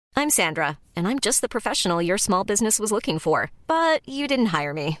I'm Sandra, and I'm just the professional your small business was looking for. But you didn't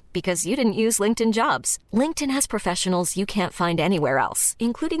hire me because you didn't use LinkedIn Jobs. LinkedIn has professionals you can't find anywhere else,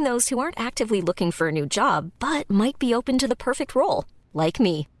 including those who aren't actively looking for a new job, but might be open to the perfect role, like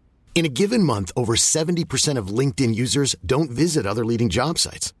me. In a given month, over 70% of LinkedIn users don't visit other leading job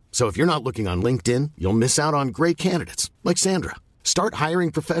sites. So if you're not looking on LinkedIn, you'll miss out on great candidates like Sandra. Start hiring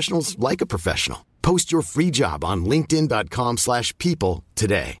professionals like a professional. Post your free job on linkedin.com/people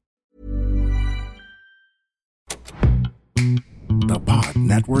today. The Pod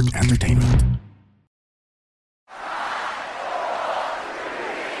Network Entertainment.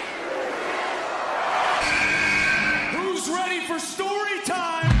 Who's ready for story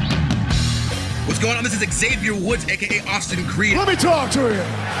time? What's going on? This is Xavier Woods, a.k.a. Austin Creed. Let me talk to you.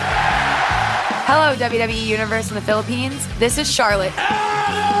 Hello, WWE Universe in the Philippines. This is Charlotte.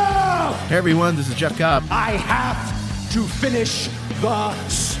 Adam! Hey everyone, this is Jeff Cobb. I have to finish the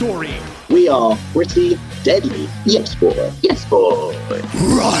story. We are pretty deadly. Yes, boy. Yes, boy.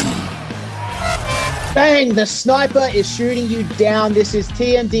 Run! Bang! The sniper is shooting you down. This is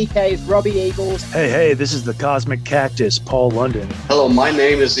TMDK's Robbie Eagles. Hey, this is the Cosmic Cactus, Paul London. Hello, my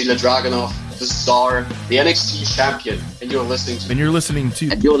name is Ilya Dragunov, the Czar, the NXT champion, and you're listening to... And you're listening to...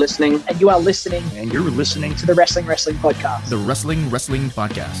 And you're listening... And you are listening... And you're listening to the Wrestling Podcast. The Wrestling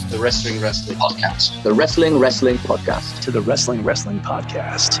Podcast. The Wrestling Podcast. The Wrestling Podcast. To the Wrestling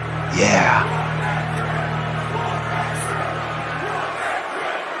Podcast. Yeah.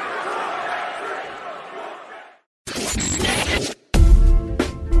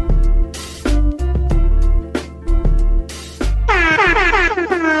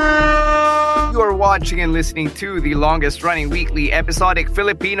 Watching and listening to the longest running weekly episodic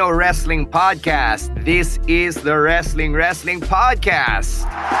Filipino wrestling podcast. This is the Wrestling Podcast.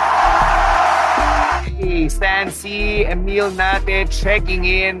 Hey, Stancy, Emil natin checking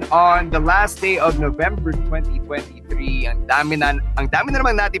in on the last day of November 2023. Ang dami na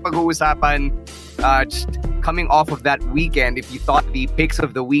naman natin pag-uusapan just coming off of that weekend. If you thought the Picks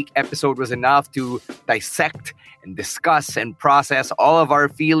of the Week episode was enough to dissect and discuss and process all of our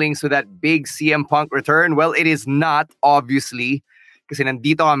feelings with that big CM Punk return, well, it is not, obviously, kasi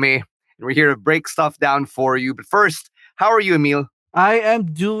nandito kami and we're here to break stuff down for you. But first, how are you, Emil? I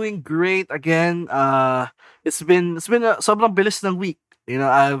am doing great again. It's been a sobrang bilis ng week. You know,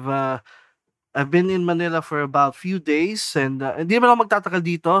 I've been in Manila for about few days and hindi naman ako magtatagal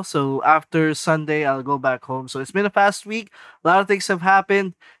dito. So after Sunday, I'll go back home. So it's been a fast week. A lot of things have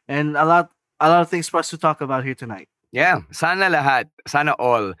happened and a lot of things for us to talk about here tonight. Yeah, sana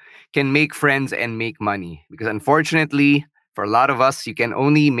all can make friends and make money. Because unfortunately, for a lot of us, you can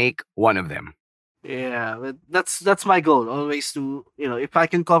only make one of them. Yeah, but that's my goal. Always to, if I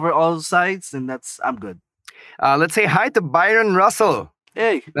can cover all sides, then I'm good. Let's say hi to Byron Russell.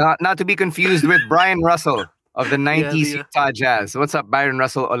 Hey. Not to be confused with Brian Russell of the 90s Utah Jazz. What's up, Byron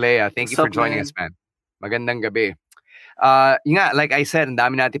Russell Olea? Thank you for joining us, man. Magandang gabi. Like I said, ang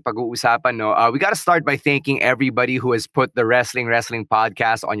dami natin pag-uusapan, no? We got to start by thanking everybody who has put the Wrestling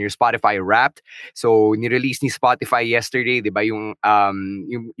Podcast on your Spotify Wrapped. So, ni-release ni Spotify yesterday, di ba, yung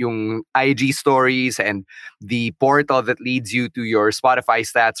IG stories and the portal that leads you to your Spotify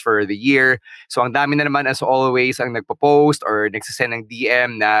stats for the year. So, ang dami na naman, as always, ang nagpo-post or nagsisend ng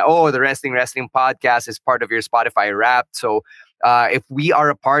DM na, the Wrestling Podcast is part of your Spotify Wrapped. So, if we are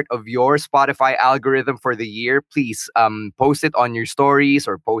a part of your Spotify algorithm for the year, please post it on your stories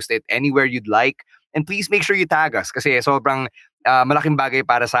or post it anywhere you'd like. And please make sure you tag us kasi sobrang malaking bagay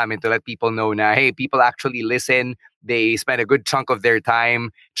para sa amin to let people know na, hey, people actually listen. They spend a good chunk of their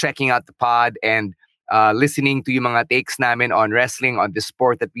time checking out the pod and listening to yung mga takes namin on wrestling, on this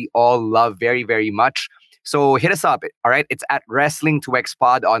sport that we all love very, very much. So hit us up, all right? It's at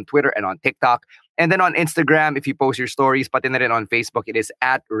Wrestling2XPod on Twitter and on TikTok. And then on Instagram, if you post your stories, pati na rin on Facebook, it is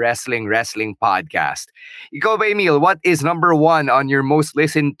at Wrestling Podcast. Ikaw ba, Emil, what is number one on your most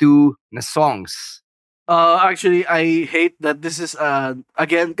listened to na songs? Actually, I hate that this is,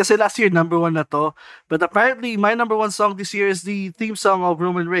 again, kasi last year, number one na to. But apparently, my number one song this year is the theme song of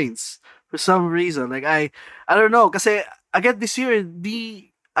Roman Reigns. For some reason. Like, I don't know. Kasi, again, this year, di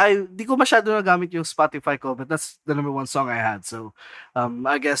ko masyado nagamit yung Spotify ko, but that's the number one song I had. So,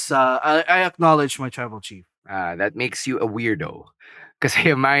 I guess I acknowledge my tribal chief. That makes you a weirdo.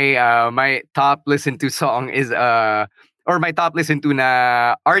 Kasi my top listened to song is or my top listened to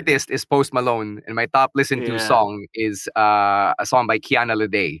na artist is Post Malone, and my top listened to song is a song by Kiana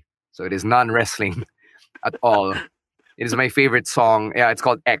Lede. So it is non-wrestling at all. It is my favorite song. Yeah, it's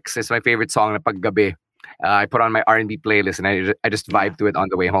called X. It's my favorite song na paggabi. I put on my R&B playlist and I just vibe to it on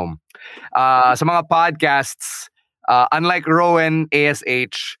the way home. Sa mga podcasts, unlike Rowan,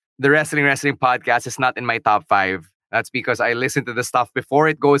 ASH, the Wrestling podcast is not in my top 5. That's because I listen to the stuff before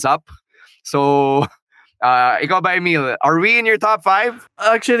it goes up. So, ikaw ba, Emil? Are we in your top 5?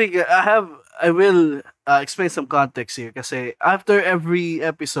 Actually, I will explain some context here kasi after every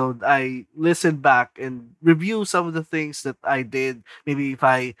episode, I listen back and review some of the things that I did. Maybe if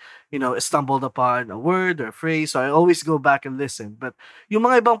I, stumbled upon a word or a phrase, so I always go back and listen. But yung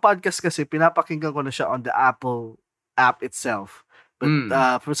mga ibang podcast kasi, pinapakinggan ko na siya on the Apple app itself.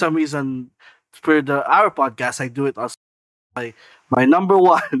 But for some reason, for our podcast, I do it also. My number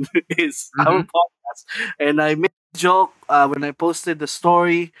one is our podcast. And I made a joke when I posted the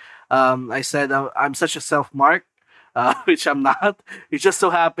story. I said I'm such a self-mark, which I'm not. It just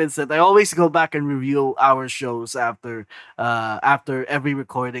so happens that I always go back and review our shows after every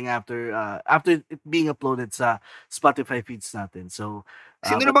recording, after it being uploaded sa Spotify feeds natin. So,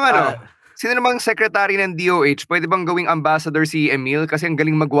 Sino namang secretary ng DOH? Pwede bang gawing ambassador si Emil? Kasi ang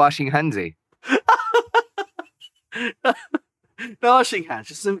galing mag-washing hands eh. No washing hands.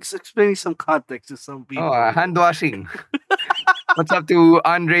 Just explaining some context to some people. Hand washing. What's up to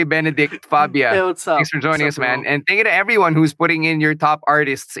Andre Benedict Fabia? Hey, what's up? Thanks for joining us, man. And thank you to everyone who's putting in your top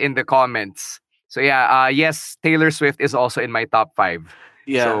artists in the comments. So yeah, yes, Taylor Swift is also in my top 5.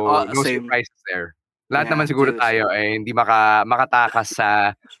 Yeah, so no same. surprises there. Lahat naman siguro tayo ay hindi makatakas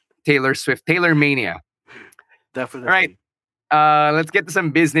sa Taylor Swift, Taylor Mania. Definitely. All right. Let's get to some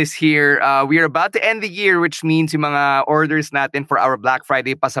business here. We are about to end the year, which means yung mga orders natin for our Black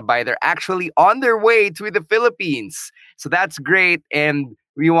Friday pasabay, they're actually on their way to the Philippines. So that's great. And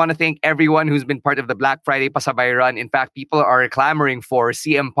we want to thank everyone who's been part of the Black Friday pasabay run. In fact, people are clamoring for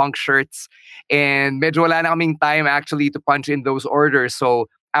CM Punk shirts. And medyo wala na kaming time actually to punch in those orders. So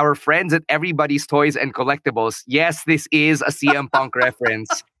our friends at Everybody's Toys and Collectibles, yes, this is a CM Punk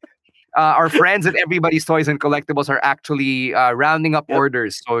reference. Our friends at Everybody's Toys and Collectibles are actually rounding up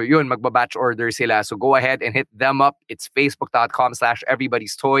orders. So yun, magbabatch orders sila. So go ahead and hit them up. It's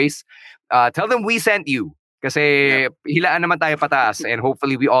facebook.com/Everybody's Toys. Tell them we sent you. Kasi hilaan naman tayo pataas and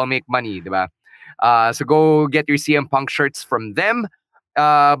hopefully we all make money, di ba? So go get your CM Punk shirts from them.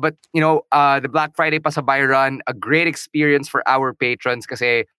 But the Black Friday pasabay run, a great experience for our patrons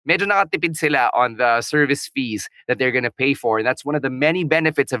kasi medyo nakatipid sila on the service fees that they're gonna pay for. And that's one of the many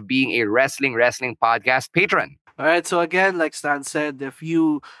benefits of being a wrestling podcast patron. All right, so again, like Stan said, if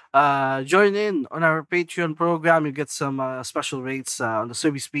you join in on our Patreon program, you get some special rates on the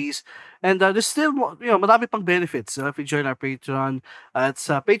service fees. And there's still, marami pang benefits. So if you join our Patreon, it's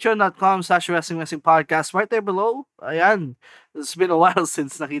patreon.com/wrestling podcast. Right there below, ayan. It's been a while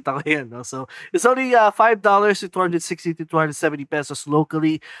since nakita ko yan. No? So it's only $5 to 260 to 270 pesos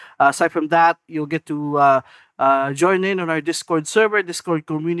locally. Aside from that, you'll get to join in on our Discord server, Discord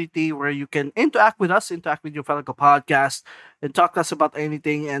community, where you can interact with us, interact with your fellow podcast, and talk to us about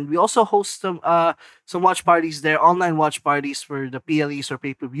anything. And we also host some watch parties there, online watch parties for the PLEs or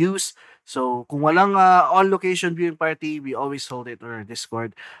pay-per-views. So kung walang on-location viewing party, we always hold it on our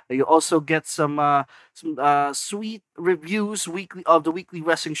Discord. You also get some sweet reviews weekly of the weekly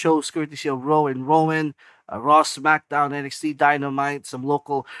wrestling shows, courtesy of Raw and Rowan, Raw, SmackDown, NXT, Dynamite, some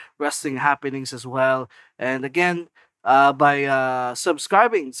local wrestling happenings as well. And again, by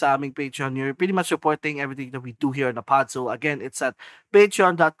subscribing sa aming Patreon, you're pretty much supporting everything that we do here on the pod. So again, it's at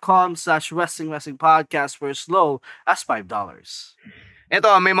patreon.com/wrestling podcast for as low as $5. Ito,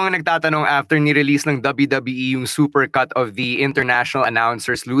 may mga nagtatanong after ni-release ng WWE yung supercut of the international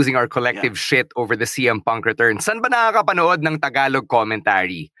announcers losing our collective shit over the CM Punk return. Saan ba nakakapanood ng Tagalog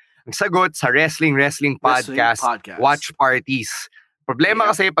commentary? Ang sagot, sa Wrestling podcast, watch parties.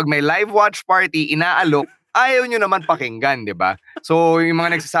 Problema kasi pag may live watch party, inaalok, ayaw nyo naman pakinggan, di ba? So yung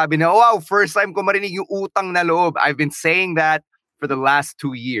mga nagsasabi na, wow, first time ko marinig yung utang na loob. I've been saying that for the last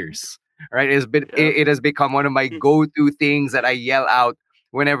 2 years. Right? It has become one of my go-to things that I yell out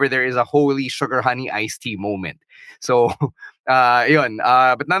whenever there is a holy sugar honey iced tea moment. So, yun.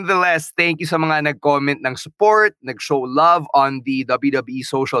 But nonetheless, thank you sa mga nag-comment ng support, nag-show love on the WWE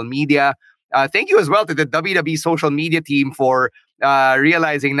social media. Thank you as well to the WWE social media team for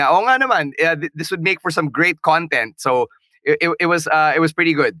realizing na, nga naman, this would make for some great content. So, it was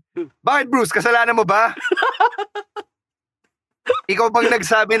pretty good. Bakit, Bruce? Kasalanan mo ba? Ikaw bang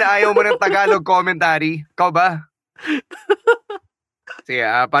nagsabi na ayaw mo ng Tagalog commentary? Ikaw ba? Sige,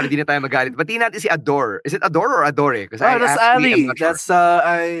 para di na tayo magalit. Batiin natin si Adore. Is it Adore or Adore? That's Ali. That's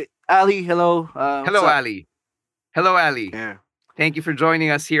Ali. Hello. Hello, Ali. Hello, Ali. Yeah. Thank you for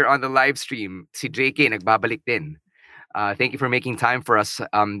joining us here on the live stream. Si JK, nagbabalik din. Thank you for making time for us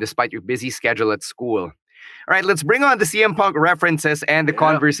despite your busy schedule at school. All right, let's bring on the CM Punk references and the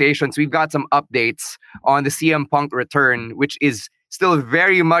conversations. We've got some updates on the CM Punk return, which is still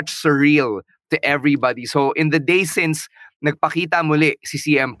very much surreal to everybody. So in the days since nagpakita muli si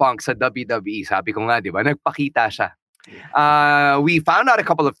CM Punk sa WWE, sabi ko nga, di ba, nagpakita siya. We found out a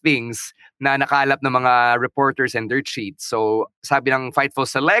couple of things na nakalap ng mga reporters and dirt sheets. So sabi ng Fightful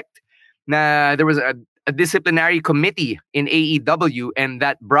Select na there was a disciplinary committee in AEW and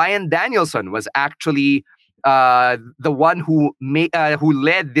that Bryan Danielson was actually the one who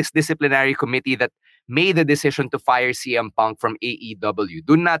led this disciplinary committee that made the decision to fire CM Punk from AEW.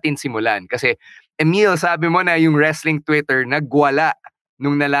 Doon natin simulan. Kasi, Emil, sabi mo na yung wrestling Twitter nagwala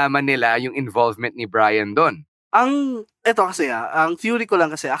nung nalaman nila yung involvement ni Bryan doon. Ito kasi ang theory ko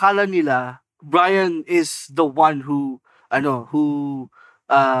lang kasi, akala nila Bryan is the one who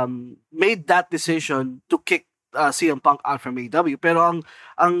made that decision to kick CM Punk out from AEW. Pero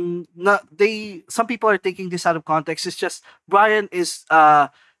some people are taking this out of context. It's just Bryan is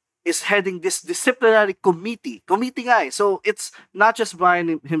heading this disciplinary committee. Committee nga eh. So it's not just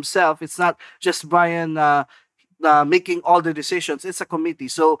Bryan himself. It's not just Bryan making all the decisions. It's a committee.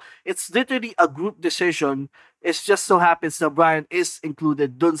 So it's literally a group decision. It just so happens that Bryan is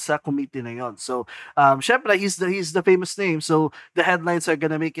included dun sa committee na yon. So, syempre, he's the famous name. So the headlines are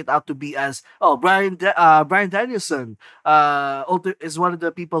gonna make it out to be as, Bryan Danielson is one of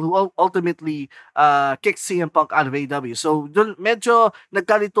the people who ultimately kicked CM Punk out of AEW. So dun, medyo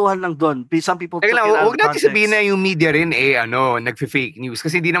nagkalituhan lang dun. Some people took it out of context. Huwag natin sabihin na yung media rin nagfi-fake news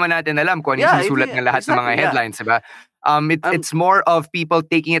kasi hindi naman natin alam kung ano yung susulat ng lahat ng mga headlines, diba? It's more of people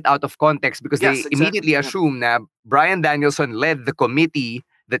taking it out of context because they immediately assume na Bryan Danielson led the committee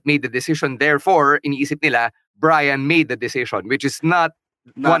that made the decision. Therefore, iniisip nila, Bryan made the decision, which is not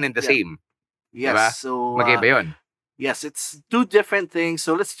one and the same. Yes. Diba? So, magkaiba yun. Yes, it's two different things.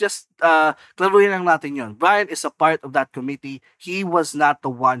 So let's just klaruhin lang natin yun. Bryan is a part of that committee. He was not the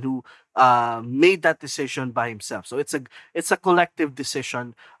one who made that decision by himself. So it's a collective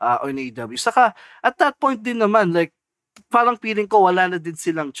decision on AEW. Saka at that point din naman, like, parang feeling ko wala na din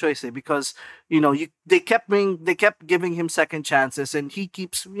silang choice because they kept giving him second chances and he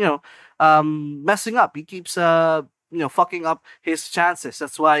keeps messing up. He keeps fucking up his chances.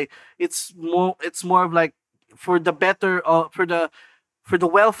 That's why it's more of like for the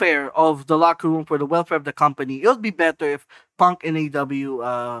welfare of the locker room, for the welfare of the company, it would be better if Punk and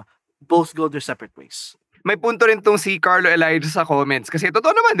AEW both go their separate ways. May punto rin tong si Carlo Elijah sa comments. Kasi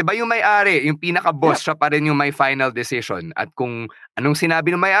totoo naman, di ba, yung may-ari, yung pinaka-boss, siya pa rin yung may final decision. At kung anong sinabi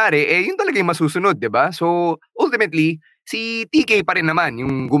ng may-ari, yun talaga yung masusunod, di ba? So, ultimately, si TK pa rin naman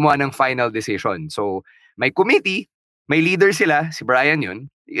yung gumawa ng final decision. So, may committee, may leader sila, si Bryan yun.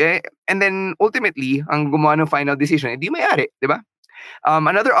 And then, ultimately, ang gumawa ng final decision, di may-ari, di ba?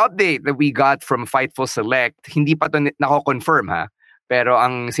 Another update that we got from Fightful Select, hindi pa ito nako-confirm ha, pero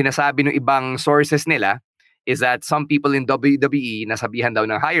ang sinasabi ng ibang sources nila, is that some people in WWE nasabihan daw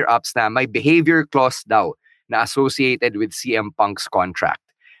ng higher-ups na may behavior clause daw na associated with CM Punk's contract.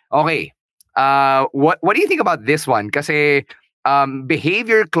 Okay, what do you think about this one? Kasi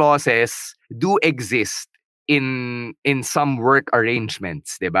behavior clauses do exist in some work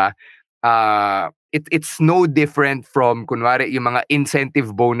arrangements, diba? It's no different from kunwari yung mga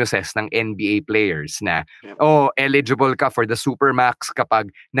incentive bonuses ng NBA players na eligible ka for the Supermax kapag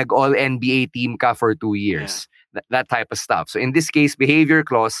nag-all NBA team ka for 2 years. That type of stuff. So in this case, behavior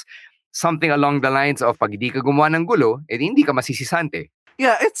clause, something along the lines of pag hindi ka gumawa ng gulo, hindi ka masisisante.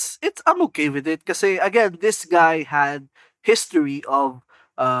 Yeah, I'm okay with it kasi again, this guy had history of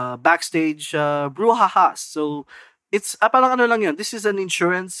backstage brouhahas. So it's parang ano lang yun. This is an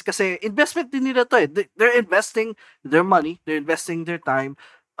insurance kasi investment din nila to eh. They're investing their money, they're investing their time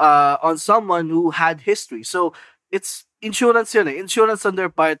on someone who had history. So it's insurance yun eh. Insurance on their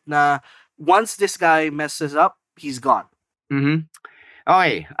part na once this guy messes up, he's gone. Mm-hmm.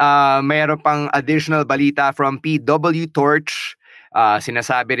 Okay, mayroon pang additional balita from PW Torch.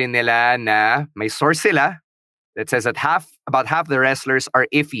 Sinasabi rin nila na may source sila that says that about half the wrestlers are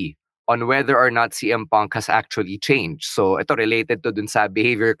iffy on whether or not CM Punk has actually changed. So ito related to dun sa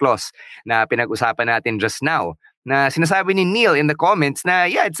behavior clause na pinag-usapan natin just now. Na sinasabi ni Neil in the comments na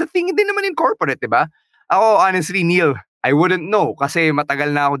it's a thing din naman in corporate, diba? Ako honestly, Neil, I wouldn't know kasi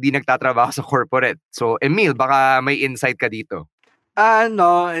matagal na ako di nagtatrabaho sa corporate. So Emil, baka may insight ka dito.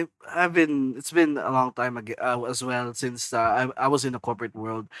 No, it's been a long time as well since I was in the corporate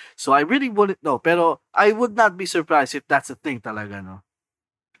world. So I really wouldn't know. Pero I would not be surprised if that's a thing talaga, no?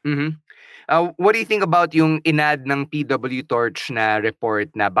 Mm-hmm. What do you think about yung inad ng PW Torch na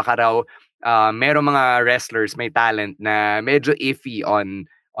report na baka raw merong mga wrestlers may talent na medyo iffy on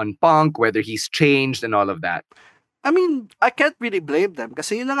Punk, whether he's changed and all of that? I mean, I can't really blame them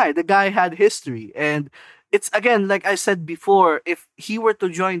kasi yun na nga, the guy had history and it's again, like I said before, if he were to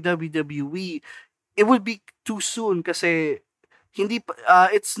join WWE, it would be too soon kasi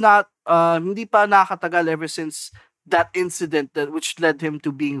it's not hindi pa nakatagal ever since that incident which led him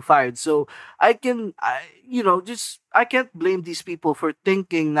to being fired. So I can't blame these people for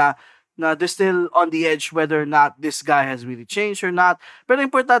thinking na they're still on the edge whether or not this guy has really changed or not. Pero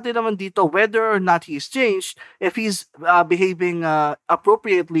importante naman dito whether or not he's changed, if he's behaving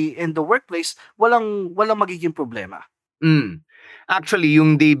appropriately in the workplace, walang magiging problema. Actually,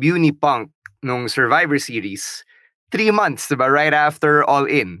 yung debut ni Punk nung Survivor Series, 3 months, diba? Right after All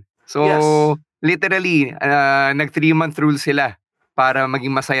In. So, yes. Literally, nag 3-month rule sila para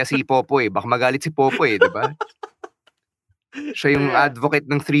maging masaya si Popoy. Baka magalit si Popoy, diba? Siya yung advocate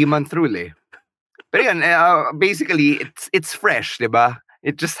ng 3-month rule eh. Pero yun, basically, it's fresh, diba?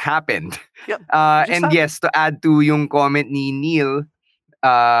 It just happened. Yep, yes, to add to yung comment ni Neil,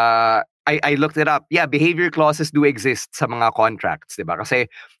 I looked it up. Yeah, behavior clauses do exist sa mga contracts, diba? Kasi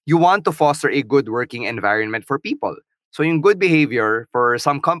you want to foster a good working environment for people. So yung good behavior for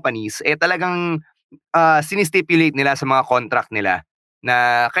some companies, talagang sinistipulate nila sa mga contract nila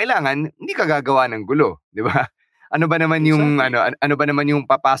na kailangan hindi ka gagawa ng gulo, di ba? Ano ba naman yung ano ba naman yung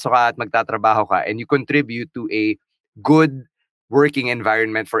papasok ka at magtatrabaho ka and you contribute to a good working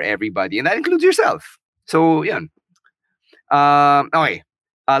environment for everybody, and that includes yourself. So, yun. Okay.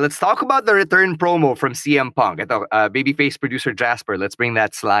 Let's talk about the return promo from CM Punk. Ito, babyface producer Jasper, let's bring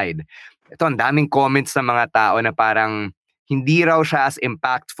that slide. Ito, ang daming comments ng mga tao na parang hindi raw siya as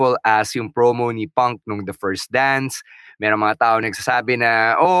impactful as yung promo ni Punk nung The First Dance. Merong mga tao nagsasabi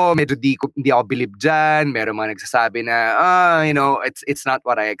na, medyo hindi ako believe dyan. Merong mga nagsasabi na, it's not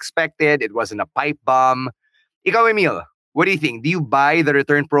what I expected. It wasn't a pipe bomb. Ikaw, Emil, what do you think? Do you buy the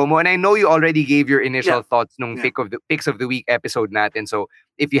return promo? And I know you already gave your initial thoughts nung Picks of the Week episode natin. So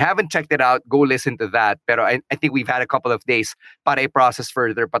if you haven't checked it out, go listen to that. Pero I think we've had a couple of days para i-process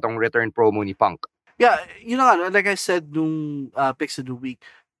further patong return promo ni Punk. Yeah, like I said nung Picks of the Week,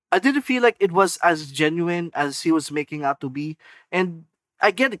 I didn't feel like it was as genuine as he was making out to be. And I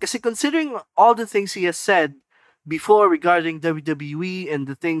get it, kasi considering all the things he has said before regarding WWE and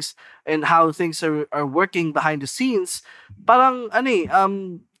the things and how things are working behind the scenes, parang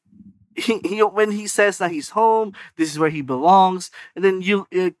when he says that he's home, this is where he belongs, and then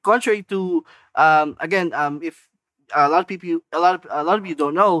contrary to if a lot of you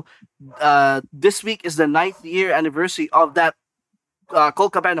don't know, this week is the 9th year anniversary of that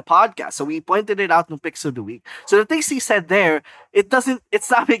Colt Cabana podcast. So we pointed it out in Picks of the Week. So the things he said there, it's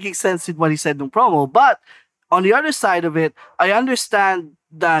not making sense with what he said in promo. But on the other side of it, I understand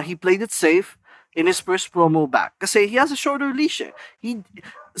that he played it safe in his first promo back. Kasi he has a shorter leash.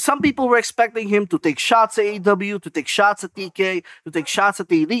 Some people were expecting him to take shots at AEW, to take shots at TK, to take shots at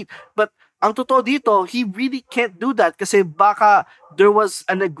the Elite. But ang totoo dito, he really can't do that kasi baka there was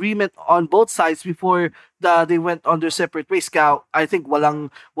an agreement on both sides before they went on their separate ways. Kaya I think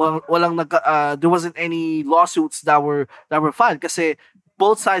there wasn't any lawsuits that were filed kasi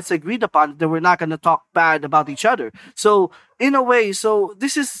both sides agreed upon they were not going to talk bad about each other. So in a way,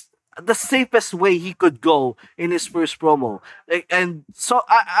 this is the safest way he could go in his first promo. And so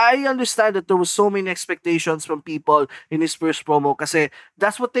I understand that there was so many expectations from people in his first promo kasi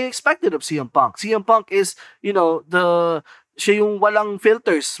that's what they expected of CM Punk. CM Punk is, siya yung walang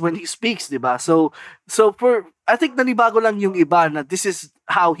filters when he speaks, diba? So I think nanibago lang yung iba na this is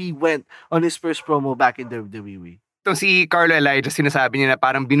how he went on his first promo back in WWE. Itong si Carlo Elijah, sinasabi niya na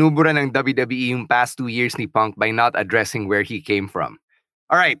parang binubura ng WWE yung past 2 years ni Punk by not addressing where he came from.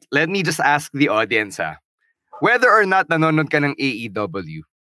 All right, let me just ask the audience, whether or not nanonood ka ng AEW,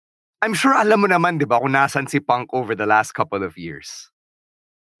 I'm sure alam mo naman, di ba, kung nasan si Punk over the last couple of years.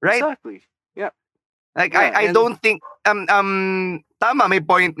 Right? Exactly. Yeah. Like, yeah, I don't think, tama, may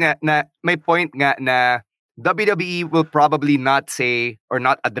point nga na WWE will probably not say or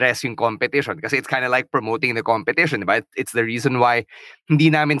not address yung competition kasi it's kind of like promoting the competition, diba? It's the reason why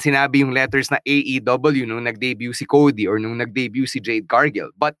hindi namin sinabi yung letters na AEW nung nag-debut si Cody or nung nag-debut si Jade Cargill.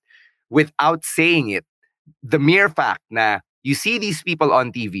 But without saying it, the mere fact na you see these people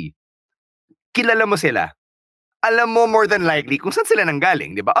on TV, kilala mo sila. Alam mo more than likely kung saan sila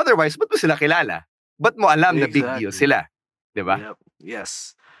nanggaling, diba? Otherwise, ba't mo sila kilala? Ba't mo alam na big deal sila? Diba? Yep.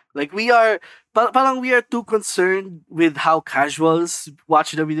 Yes. Like we are too concerned with how casuals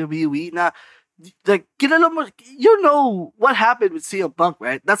watch WWE na like kilala mo, you know what happened with CM Punk,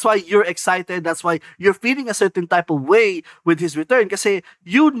 right? That's why you're excited. That's why you're feeling a certain type of way with his return kasi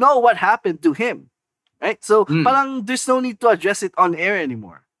you know what happened to him, right? So parang there's no need to address it on air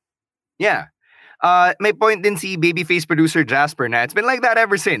anymore. Yeah. May point din si babyface producer Jasper na it's been like that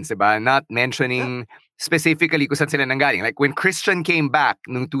ever since, diba? Not mentioning specifically kung saan sila nanggaling. Like when Christian came back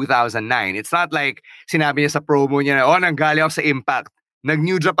noong 2009, it's not like sinabi niya sa promo niya na, nanggaling ako sa Impact.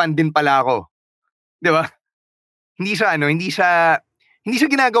 Nag-New Japan din pala ako. Di ba? Hindi siya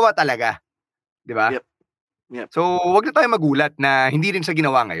ginagawa talaga. Di ba? Yep. So, wag na tayo magulat na hindi rin siya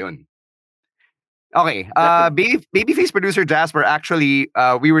ginawa ngayon. Okay. Babyface producer Jasper, actually,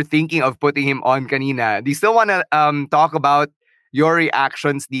 we were thinking of putting him on kanina. Do you still want to talk about your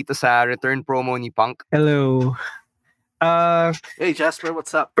reactions dito sa return promo ni Punk? Hello. Hey, Jasper,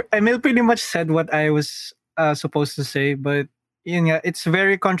 what's up? Emil pretty much said what I was supposed to say, but it's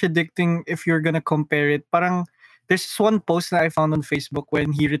very contradicting if you're gonna compare it. Parang there's one post that I found on Facebook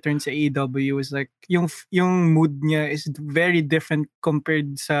when he returns to AEW is like yung mood niya is very different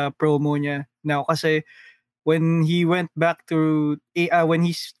compared sa promo niya now kasi when he went back to when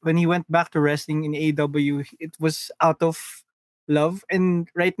he went back to wrestling in AEW, it was out of love, and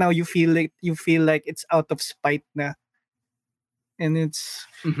right now you feel like it's out of spite na, and it's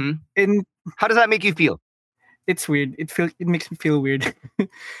and how does that make you feel? It's weird. It makes me feel weird.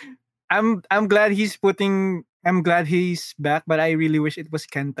 I'm glad he's back, but I really wish it was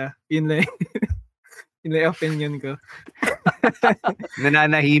Kenta. Yun lang opinion ko.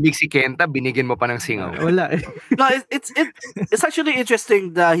 Nananahimik si Kenta, binigyan mo pa ng singaw. Wala. No, it's actually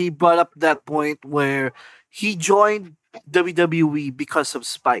interesting that he brought up that point where he joined WWE because of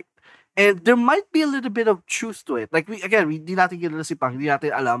spite. And there might be a little bit of truth to it. Like, hindi natin kilala si Punk, hindi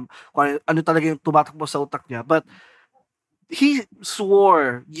natin alam kung ano talaga yung tumatakbo sa utak niya. But he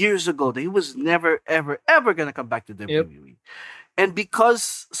swore years ago that he was never, ever, ever gonna come back to WWE. Yep. And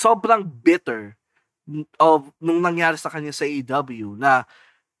because sobrang bitter of nung nangyari sa kanya sa AEW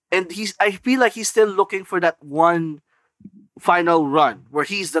and I feel like he's still looking for that one final run where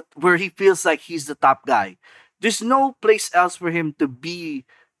he feels like he's the top guy. There's no place else for him to be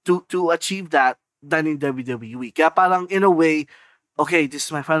to achieve that than in WWE. Kaya parang in a way, okay, this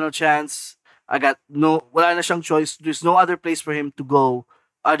is my final chance. Wala na siyang choice. There's no other place for him to go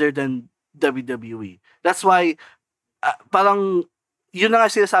other than WWE. That's why, parang, yun na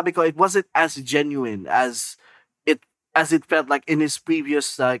nga sinasabi ko, it wasn't as genuine as it felt like in his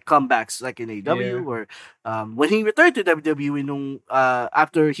previous comebacks, like in AEW, or when he returned to WWE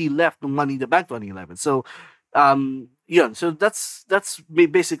after he left nung Money in the Bank 2011. So, so that's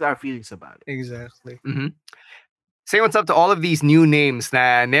basically our feelings about it. Exactly. Mm-hmm. Say what's up to all of these new names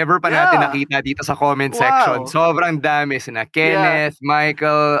na never pa natin nakita dito sa comment section. Sobrang dami. Sina Kenneth,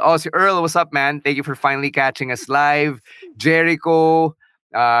 Michael, si Earl, what's up, man? Thank you for finally catching us live. Jericho,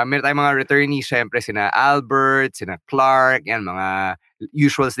 meron tayong mga returnees, syempre, sina Albert, sina Clark, yan, mga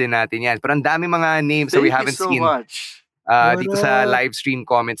usuals din natin yan. Pero ang dami mga names that we haven't seen. Much. Dito sa live stream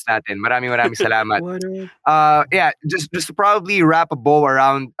comments natin. Maraming salamat. Just to probably wrap a bow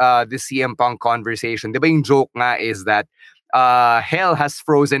around this CM Punk conversation. Diba yung joke nga is that hell has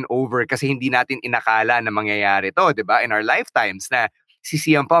frozen over kasi hindi natin inakala na mangyayari to, diba? In our lifetimes na si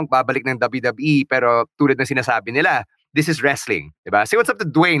CM Punk babalik ng WWE, pero tulad ng sinasabi nila, this is wrestling, diba? Say what's up to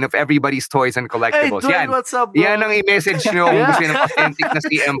Dwayne of Everybody's Toys and Collectibles. Hey, Dwayne, what's up, bro? Yan ang i-message nyo kung gusto nyo ng authentic na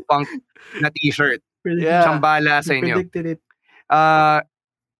CM Punk na t-shirt. Chambala sa inyo. Predicted it.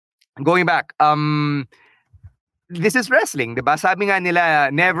 Going back, this is wrestling, diba? Sabi nga nila,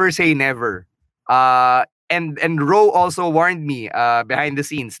 never say never. And Ro also warned me behind the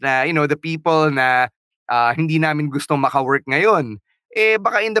scenes na, the people na hindi namin gustong maka-work ngayon,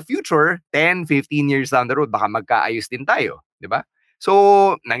 baka in the future, 10, 15 years down the road, baka magkaayos din tayo, diba?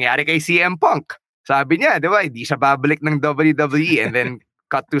 So, nangyari kay CM Punk. Sabi niya, diba, hindi siya babalik ng WWE, and then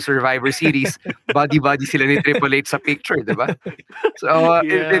cut to Survivor Series, body sila ni Triple H sa picture, diba? So,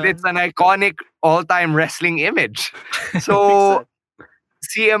 it's an iconic all-time wrestling image. So,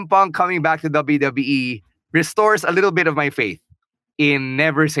 CM Punk coming back to WWE restores a little bit of my faith in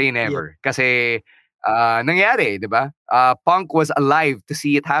never say never. Yeah. Kasi, nangyari, diba? Punk was alive to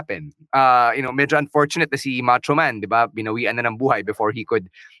see it happen. Medyo unfortunate na si Macho Man, diba? Binawian na ng buhay before he could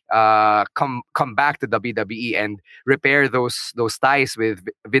come back to WWE and repair those ties with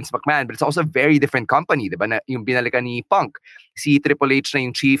Vince McMahon. But it's also a very different company, diba? Na yung binalikan ni Punk. Si Triple H na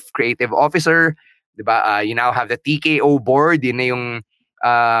yung Chief Creative Officer, diba? You now have the TKO board, yun na yung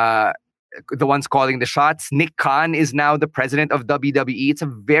the ones calling the shots. Nick Khan is now the president of WWE. It's a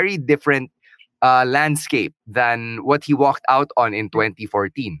very different landscape than what he walked out on in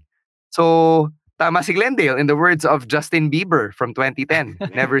 2014. So, tama si Glendale, in the words of Justin Bieber from 2010.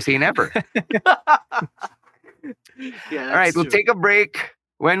 Never say never. All right, we'll take a break.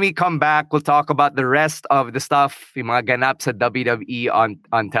 When we come back, we'll talk about the rest of the stuff, yung mga ganap sa WWE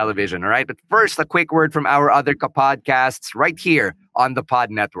on television. All right, but first, a quick word from our other podcasts right here on the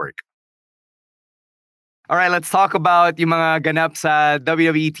Pod Network. All right, let's talk about yung mga ganap sa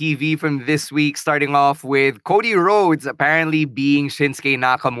WWE TV from this week, starting off with Cody Rhodes apparently being Shinsuke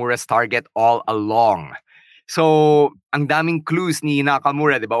Nakamura's target all along. So, ang daming clues ni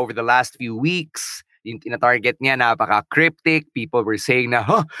Nakamura, di ba, over the last few weeks. Yung tina-target niya, napaka-cryptic. People were saying na,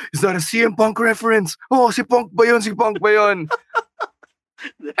 is that a CM Punk reference? Oh, si Punk ba yun? Si Punk ba yun?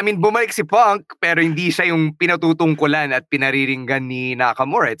 I mean, bumalik si Punk, pero hindi siya yung pinatutungkulan at pinariringgan ni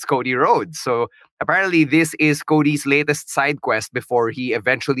Nakamura. It's Cody Rhodes. So, apparently, this is Cody's latest side quest before he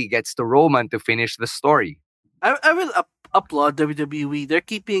eventually gets to Roman to finish the story. I will applaud WWE. They're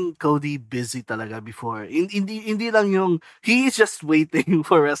keeping Cody busy talaga before. Hindi lang yung he is just waiting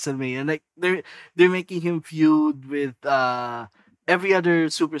for WrestleMania. Like they're making him feud with every other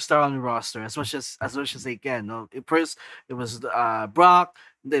superstar on the roster as much as they can. No? First it was Brock,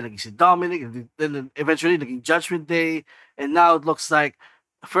 then naging si Dominic, and then eventually naging Judgment Day, and now it looks like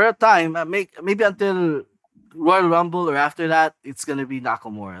for a time, maybe until Royal Rumble or after that, it's gonna be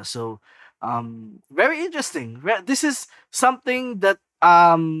Nakamura. So very interesting. This is something that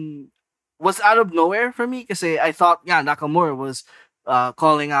was out of nowhere for me because I thought Nakamura was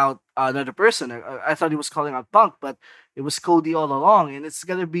calling out another person. I thought he was calling out Punk, but it was Cody all along, and it's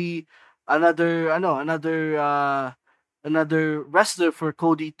gonna be another wrestler for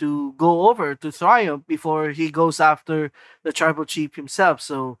Cody to go over to triumph before he goes after the tribal chief himself.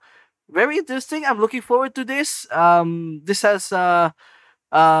 So very interesting. I'm looking forward to this. This has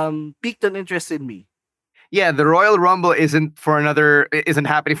piqued an interest in me. Yeah, the Royal Rumble isn't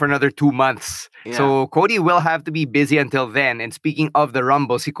happening for another 2 months. Yeah. So Cody will have to be busy until then. And speaking of the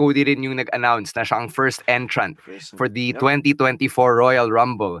Rumble, si Cody rin yung nag-announce na siya ang first entrant for the 2024 Royal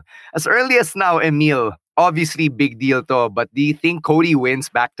Rumble. As early as now, Emil, obviously big deal to, but do you think Cody wins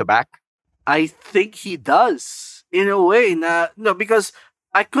back-to-back? I think he does. In a way, because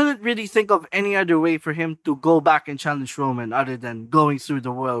I couldn't really think of any other way for him to go back and challenge Roman other than going through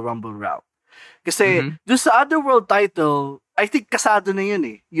the Royal Rumble route. Kasi doon sa other world title, I think kasado na yun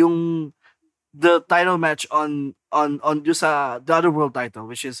eh. Yung the title match on doon sa the other world title,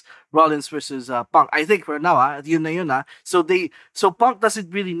 which is Rollins versus Punk. I think for now, yun na yun. So Punk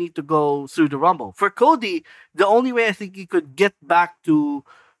doesn't really need to go through the Rumble. For Cody, the only way I think he could get back to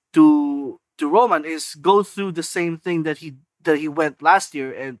Roman is go through the same thing that he went last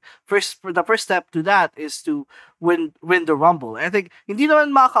year, and the first step to that is to win the Rumble. I think hindi naman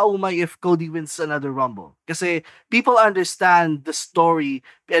makaumay if Cody wins another Rumble kasi people understand the story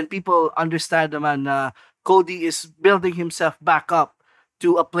and people understand naman na Cody is building himself back up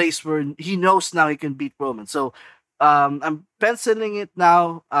to a place where he knows now he can beat Roman. So I'm penciling it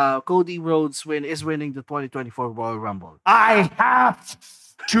now. Cody Rhodes is winning the 2024 Royal Rumble. I have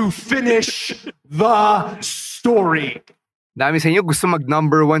to finish the story. Dami sa inyo gusto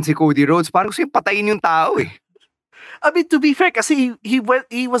mag-number 1 si Cody Rhodes. Parang gusto yung patayin yung tao eh. I mean, to be fair, kasi he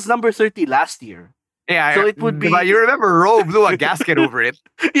was number 30 last year. Yeah, so it would be... You remember Ro blew a gasket over it.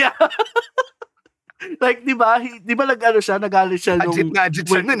 Yeah. Like, di ba nagalit siya nung... Gadget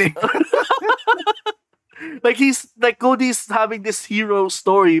siya nun eh. Like Cody's having this hero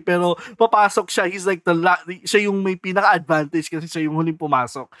story pero papasok siya, he's like siya yung may pinaka-advantage kasi siya yung huling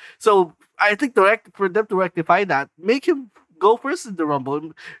pumasok. So I think for them to rectify that, make him go first in the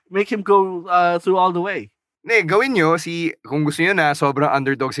Rumble, make him go through all the way. Gawin nyo, kung gusto nyo na sobrang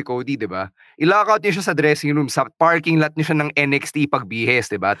underdog si Cody, di ba? I-lockout nyo siya sa dressing room, sa parking lot nyo siya ng NXT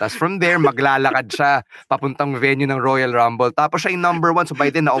pagbihis, di ba? Tapos from there, maglalakad siya papuntang venue ng Royal Rumble. Tapos siya yung number 1, so by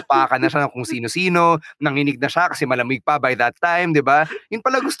then, naupakan na siya ng kung sino-sino, nanginig na siya kasi malamig pa by that time, di ba? Yun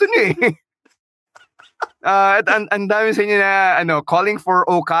pala gusto nyo eh. At ang dami sa inyo na calling for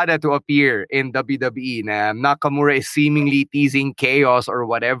Okada to appear in WWE, na Nakamura is seemingly teasing chaos or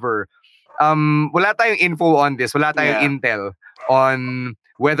whatever. Wala tayong info on this. Wala tayong intel on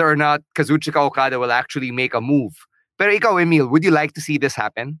whether or not Kazuchika Okada will actually make a move. Pero ikaw, Emil, would you like to see this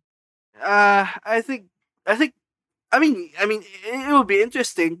happen? I mean, it will be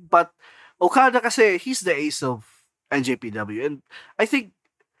interesting, but Okada kasi, he's the ace of NJPW. And I think,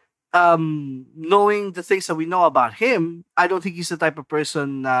 knowing the things that we know about him, I don't think he's the type of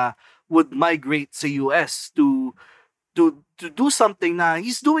person na would migrate sa US to do something na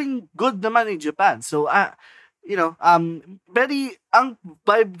he's doing good naman in Japan. So, very, ang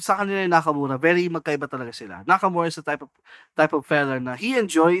vibe sa kanila ni Nakamura, very magkaiba talaga sila. Nakamura is the type of fella na he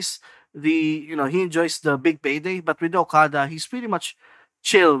enjoys the big payday, but with Okada, he's pretty much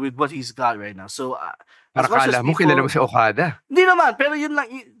chill with what he's got right now. So, Akala mo, kilala mo si Okada. Hindi naman, pero yun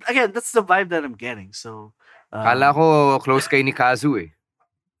lang, again, that's the vibe that I'm getting. So, Kala ko close kay ni Kazu eh.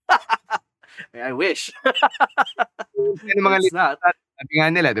 I wish. Yung mga Sabi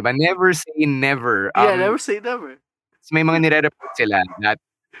nga nila, di ba? Never say never. Never say never. May mga nire-report sila that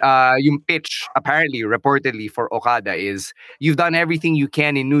yung pitch, apparently, reportedly, for Okada is, you've done everything you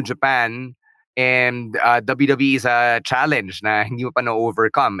can in New Japan, and WWE is a challenge na hindi mo pa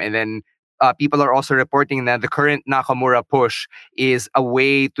na-overcome. And then, people are also reporting that the current Nakamura push is a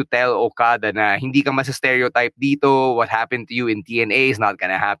way to tell Okada na hindi ka mas-stereotype dito, what happened to you in TNA is not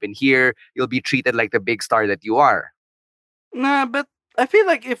gonna happen here, you'll be treated like the big star that you are. Nah, but I feel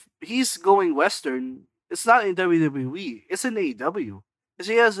like if he's going Western, it's not in WWE, it's in AEW. Because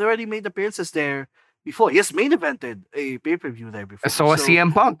he has already made appearances there before. He has main evented a pay-per-view there before. So was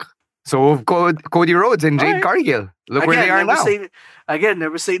CM Punk. So Cody Rhodes and Jade Cargill. Look where they are now.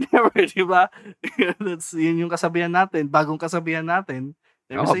 Never say never, di ba? That's yun yung kasabihan natin, bagong kasabihan natin.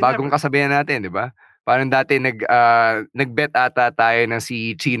 Bagong kasabihan natin, di ba? Parang dati nag-bet ata tayo na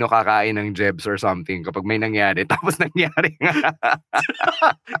si Chino kakain ng Jebs or something kapag may nangyari. Tapos nangyari nga.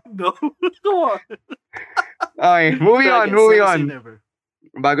 No. Come on. Okay, moving on.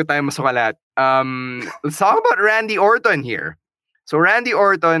 Bago tayo masukalat. Let's talk about Randy Orton here. So Randy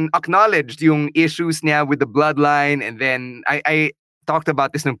Orton acknowledged yung issues niya with the bloodline, and then I talked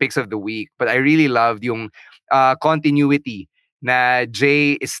about this in Picks of the Week, but I really loved yung continuity na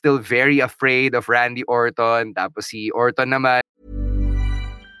Jay is still very afraid of Randy Orton, tapos si Orton naman.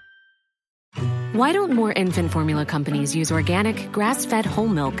 Why don't more infant formula companies use organic, grass-fed whole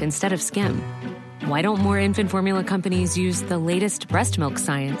milk instead of skim? Why don't more infant formula companies use the latest breast milk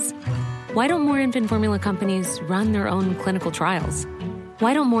science? Why don't more infant formula companies run their own clinical trials?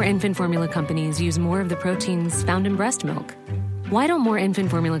 Why don't more infant formula companies use more of the proteins found in breast milk? Why don't more infant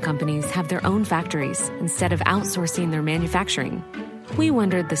formula companies have their own factories instead of outsourcing their manufacturing? We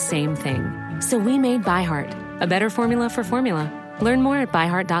wondered the same thing. So we made ByHeart, a better formula for formula. Learn more at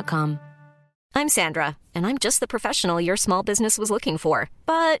byheart.com. I'm Sandra, and I'm just the professional your small business was looking for.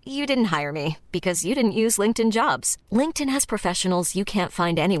 But you didn't hire me because you didn't use LinkedIn Jobs. LinkedIn has professionals you can't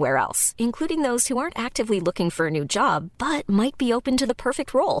find anywhere else, including those who aren't actively looking for a new job, but might be open to the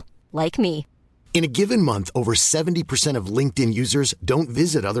perfect role, like me. In a given month, over 70% of LinkedIn users don't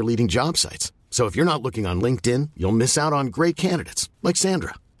visit other leading job sites. So if you're not looking on LinkedIn, you'll miss out on great candidates like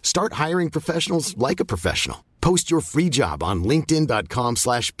Sandra. Start hiring professionals like a professional. Post your free job on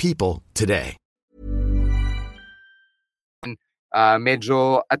linkedin.com/people today.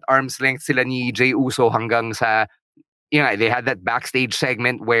 Medyo at arm's length sila ni Jey Uso hanggang sa, they had that backstage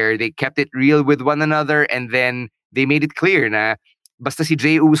segment where they kept it real with one another, and then they made it clear na basta si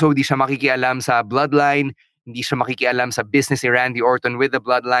Jey Uso di siya makikialam sa bloodline, hindi siya makikialam sa business ni Randy Orton with the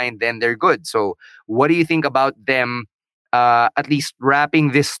bloodline, then they're good. So what do you think about them at least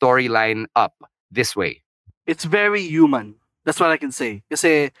wrapping this storyline up this way? It's very human. That's what I can say.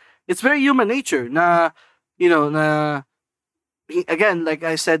 Kasi it's very human nature na, again, like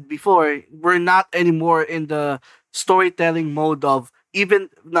I said before, we're not anymore in the storytelling mode of even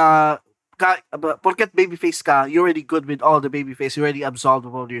na porket babyface ka, you're already good with all the babyface, you already absolved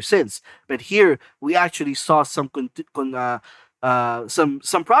of all your sins. But here we actually saw some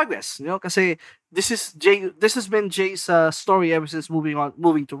progress, kasi this has been Jay's story ever since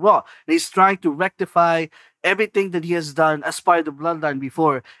moving to Raw. And he's trying to rectify everything that he has done as part of the bloodline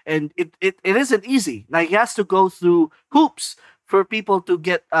before, and it isn't easy. Like, he has to go through hoops for people to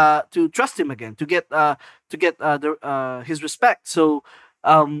get to trust him again, to get his respect. So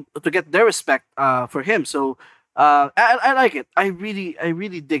to get their respect for him. So I like it. I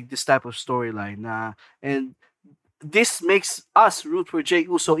really dig this type of storyline. And this makes us root for Jey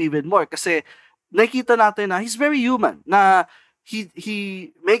Uso even more. Kasi nakita natin na he's very human. Na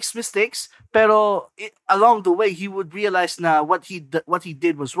he makes mistakes, pero along the way he would realize na what he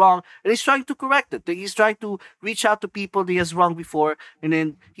did was wrong, and he's trying to correct it. He's trying to reach out to people that he has wronged before, and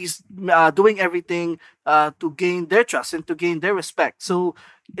then he's doing everything to gain their trust and to gain their respect. So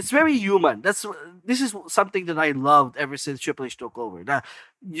it's very human. This is something that I loved ever since Triple H took over. Now,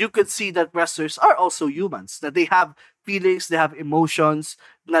 you could see that wrestlers are also humans, that they have feelings, they have emotions,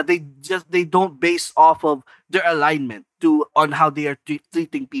 that they don't base off of their alignment on how they are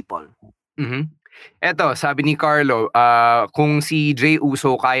treating people. Mm-hmm. Eto, sabi ni Carlo, kung si Jey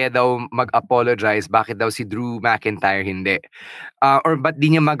Uso kaya daw mag-apologize, bakit daw si Drew McIntyre hindi? Or ba't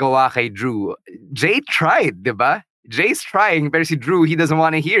di niya magawa kay Drew? Jey tried, di ba? Jay's trying, pero si Drew, he doesn't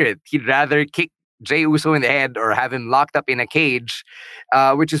want to hear it. He'd rather kick Jey Uso in the head or have him locked up in a cage,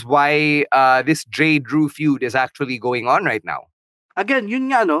 which is why this Jey-Drew feud is actually going on right now. Again, yun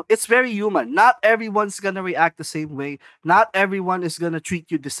nga, no? It's very human. Not everyone's gonna react the same way. Not everyone is gonna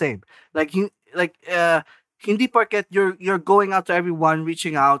treat you the same. Hindi porket you're going out to everyone,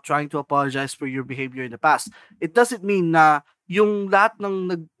 reaching out, trying to apologize for your behavior in the past. It doesn't mean na yung lahat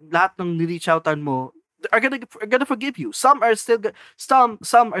ng ni-reach outan mo are gonna forgive you. Some are still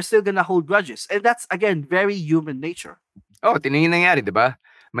gonna hold grudges, and that's again very human nature. Oh, tingnan yung nangyari, di ba?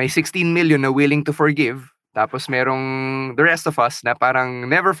 May 16 million na willing to forgive, tapos merong the rest of us na parang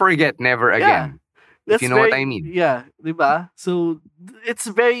never forget, never again. If you know what I mean. Yeah, di ba? So it's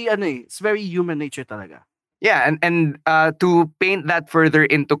very human nature talaga. Yeah, and to paint that further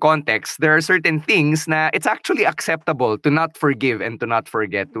into context, there are certain things na it's actually acceptable to not forgive and to not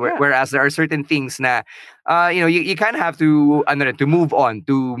forget. Whereas there are certain things na, you kind of have to move on,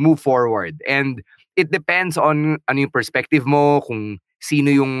 to move forward. And it depends on ano yung perspective mo, kung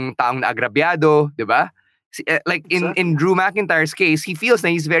sino yung taong naagrabyado, di ba? Like in Drew McIntyre's case, he feels na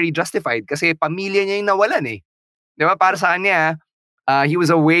he's very justified kasi pamilya niya yung nawalan eh. Di ba? Para sa kanya, he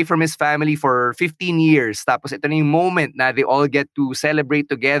was away from his family for 15 years. Tapos ito na yung moment na they all get to celebrate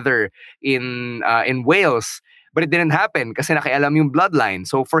together in Wales. But it didn't happen kasi nakialam yung bloodline.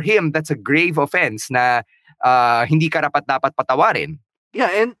 So for him, that's a grave offense na hindi karapat-dapat patawarin.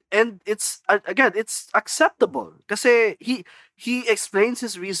 Yeah, and it's again, it's acceptable kasi he explains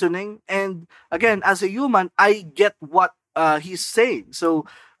his reasoning, and again, as a human, I get what he's saying. So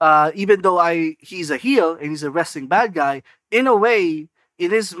even though he's a heel and he's a wrestling bad guy, in a way,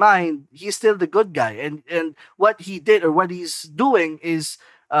 in his mind, he's still the good guy, and what he did or what he's doing is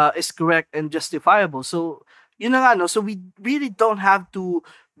correct and justifiable. So yun na nga, no? So we really don't have to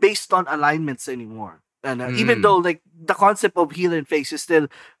based on alignments anymore. And even though like the concept of heel and face is still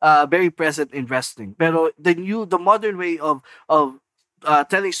very present in wrestling, pero the modern way of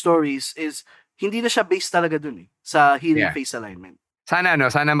telling stories is hindi na siya based talaga dun sa heel and face alignment. Sana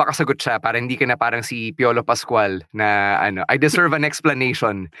makasagot siya para hindi ka na parang si Piolo Pascual na I deserve an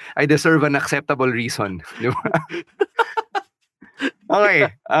explanation. I deserve an acceptable reason.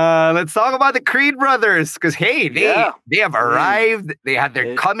 Okay, let's talk about the Creed brothers because hey, they have arrived. They had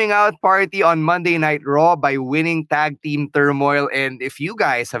their coming out party on Monday Night Raw by winning Tag Team Turmoil. And if you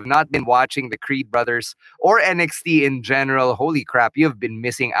guys have not been watching the Creed brothers or NXT in general, holy crap, you have been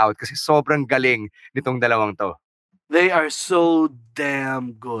missing out kasi sobrang galing nitong dalawang to. They are so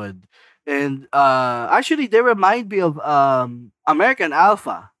damn good, and actually they remind me of American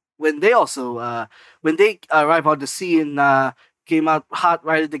Alpha when they also when they arrive on the scene. Came out hot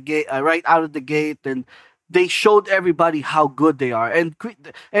right at the gate, right out of the gate, and they showed everybody how good they are. And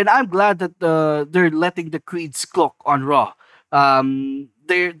I'm glad that they're letting the Creeds cook on Raw.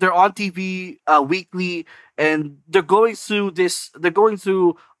 They're on TV weekly, and they're going through this. They're going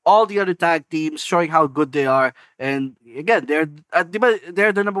through all the other tag teams, showing how good they are. And again, they're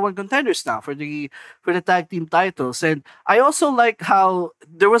the number one contenders now for the tag team titles. And I also like how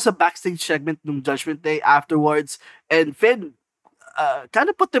there was a backstage segment on Judgment Day afterwards, and Finn kind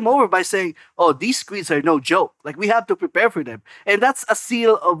of put them over by saying, "Oh, these Creeds are no joke. Like we have to prepare for them," and that's a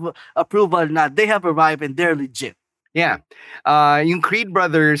seal of approval. That they have arrived and they're legit. Yeah. Yung Creed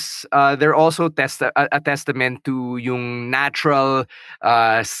brothers, they're also a testament to yung natural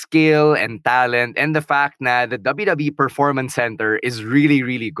skill and talent and the fact na the WWE Performance Center is really,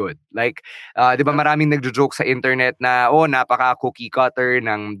 really good. Like, di ba maraming nagjo-joke sa internet na, napaka-cookie cutter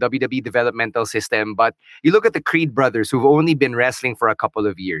ng WWE developmental system. But you look at the Creed brothers who've only been wrestling for a couple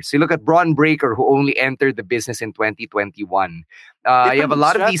of years. You look at Braun Breaker who only entered the business in 2021. You have a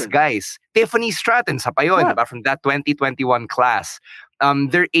lot of these guys. Tiffany Stratton, sa pa yun, diba? From that 2021 class.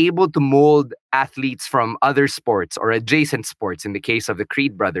 They're able to mold athletes from other sports or adjacent sports in the case of the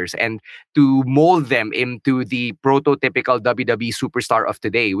Creed brothers and to mold them into the prototypical WWE superstar of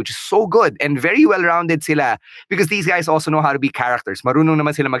today, which is so good and very well-rounded sila because these guys also know how to be characters. Marunong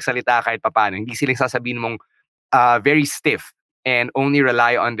naman sila magsalita kahit papano. Hindi sila sasabihin mong very stiff and only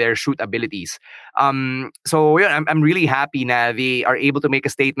rely on their shoot abilities. So yeah, I'm really happy na they are able to make a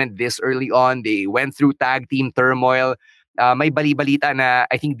statement this early on. They went through tag team turmoil. May bali-balita na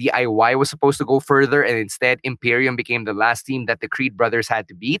I think DIY was supposed to go further and instead Imperium became the last team that the Creed brothers had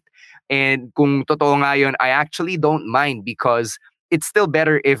to beat. And kung totoo nga yun, I actually don't mind because it's still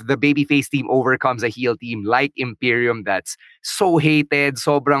better if the babyface team overcomes a heel team like Imperium that's so hated,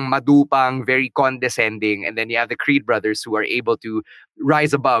 sobrang madupang, very condescending. And then you have the Creed brothers who are able to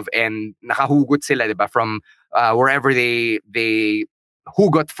rise above and nakahugot sila, diba, from wherever they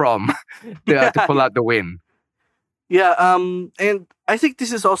hugot from to pull out the win. Yeah, and I think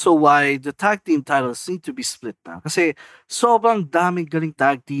this is also why the tag team titles need to be split now. Kasi sobrang daming galing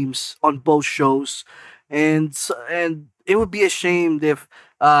tag teams on both shows. And it would be a shame if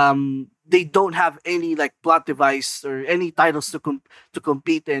they don't have any like plot device or any titles to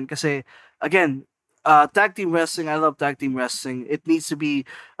compete in. Kasi again, tag team wrestling. I love tag team wrestling. It needs to be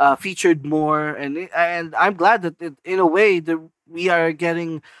featured more, and I'm glad that in a way that we are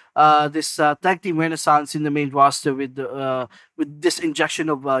getting this tag team renaissance in the main roster with this injection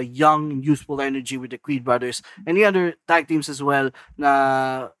of young youthful energy with the Creed brothers and the other tag teams as well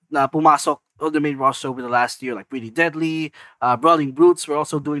na pumasok on the main roster over the last year, like Pretty Deadly, Brawling Brutes were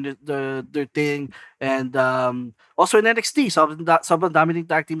also doing their thing, and also in NXT, sobrang dami ding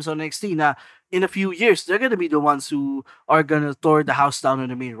tag teams on NXT na in a few years they're gonna be the ones who are gonna tore the house down on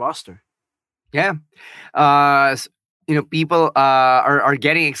the main roster. Yeah. People are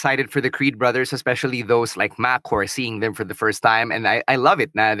getting excited for the Creed brothers, especially those like Mac who are seeing them for the first time. And I love it.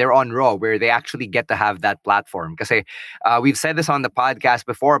 Now they're on Raw where they actually get to have that platform. Because we've said this on the podcast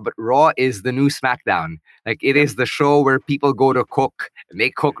before, but Raw is the new SmackDown. Like it is the show where people go to cook. And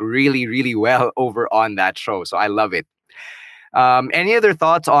they cook really, really well over on that show. So I love it. Any other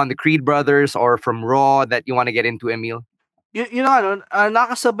thoughts on the Creed brothers or from Raw that you want to get into, Emil? You know,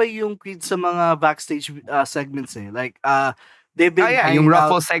 nakasabay yung Creed sa mga backstage segments eh. Like, they've been hanging yung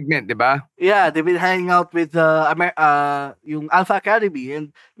Ruffle out. segment, di ba? Yeah, they've been hanging out with yung Alpha Academy.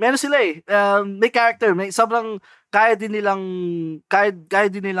 And meron sila eh. May character. Sobrang kaya din nilang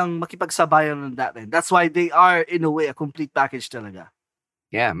makipagsabayan on that end. That's why they are, in a way, a complete package talaga.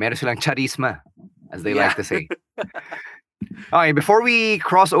 Yeah, meron silang charisma, as they like to say. Okay, before we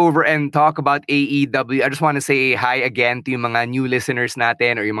cross over and talk about AEW, I just want to say hi again to yung mga new listeners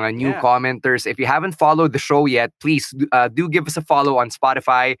natin or yung mga new commenters. If you haven't followed the show yet, please do give us a follow on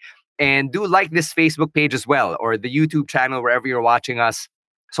Spotify and do like this Facebook page as well or the YouTube channel wherever you're watching us.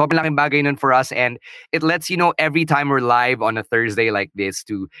 Sobrang laking bagay nun for us, and it lets you know every time we're live on a Thursday like this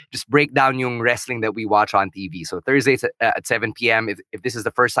to just break down yung wrestling that we watch on TV. So Thursdays at 7 p.m. If this is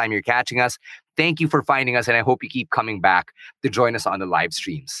the first time you're catching us, thank you for finding us, and I hope you keep coming back to join us on the live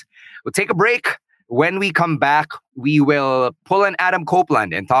streams. We'll take a break. When we come back, we will pull an Adam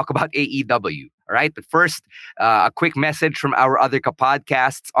Copeland and talk about AEW. All right, but first, a quick message from our other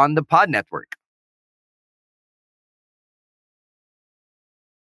podcasts on the Pod Network.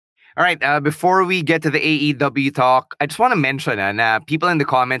 All right, before we get to the AEW talk, I just want to mention na people in the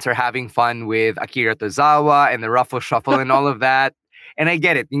comments are having fun with Akira Tozawa and the Ruffle Shuffle and all of that. And I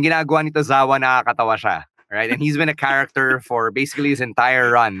get it. Yung ginagawa ni Tozawa, nakakatawa siya. Right? And he's been a character for basically his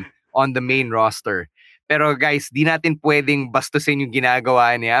entire run on the main roster. Pero guys, di natin pwedeng bastusin yung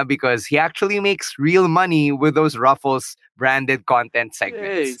ginagawa niya because he actually makes real money with those Ruffles branded content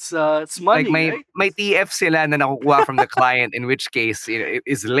segments. Hey, it's money, like right? may TF sila na nakukuha from the client, in which case it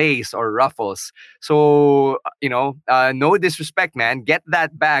is lace or Ruffles. So, no disrespect, man. Get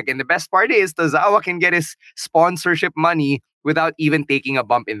that bag. And the best part is Tozawa can get his sponsorship money without even taking a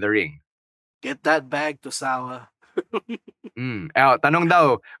bump in the ring. Get that bag, Tozawa. Tanong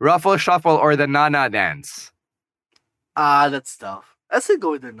daw, Ruffle Shuffle or the Nana Dance? That's tough. I say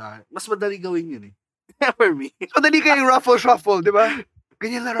go with the Nana. Mas madali gawin yun eh. For me. Madali kayong Ruffle Shuffle, di ba?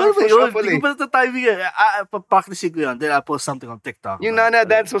 Ganyan lang Ruffle Shuffle eh. Hindi ko pa timing eh. Papractice ko yun. Then I'll post something on TikTok. Yung Nana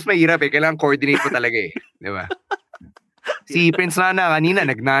Dance mas mahirap eh. Kailangan coordinate mo talaga eh. Di ba? Si Prince Nana kanina,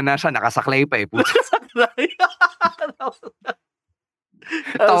 nagnana siya, nakasaklay pa eh. Saklay?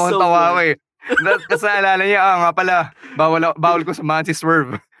 Tawang-tawa ko eh. Kasi naalala niya, nga pala, bawal ko samahan si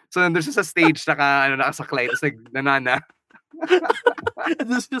Swerve. So, nandun siya sa stage, nakasaklay, tapos nagnanana.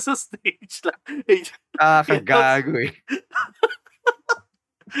 Nandun siya sa stage lang. Kagago eh.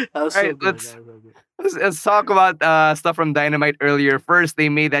 Alright, let's talk about stuff from Dynamite earlier. First,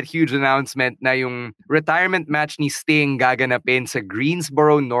 they made that huge announcement na yung retirement match ni Sting gaganapin sa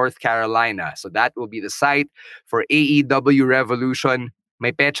Greensboro, North Carolina. So that will be the site for AEW Revolution.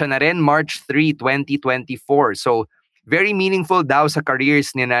 May pecha na rin, March 3, 2024. So, very meaningful daw sa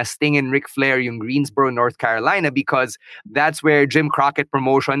careers ni na Sting and Ric Flair yung Greensboro, North Carolina because that's where Jim Crockett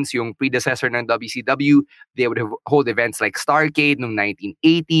Promotions, yung predecessor ng WCW, they would hold events like Starrcade noong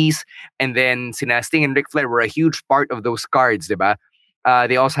 1980s. And then sina Sting and Ric Flair were a huge part of those cards, diba?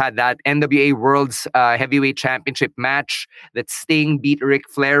 They also had that NWA World's Heavyweight Championship match that Sting beat Ric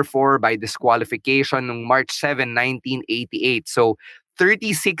Flair for by disqualification on March 7, 1988. So,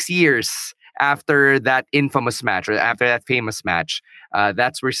 36 years after that infamous match, or after that famous match,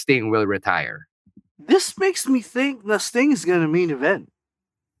 that's where Sting will retire. This makes me think that Sting is going to main event.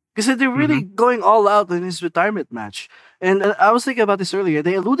 Because they're really going all out in his retirement match. And I was thinking about this earlier.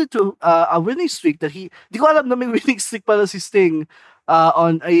 They alluded to a winning streak that di ko alam na may winning streak pala si Sting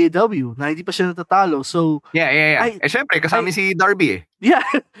on AEW na hindi pa siya natatalo. So, yeah. Syempre, kasama si Darby eh. Yeah.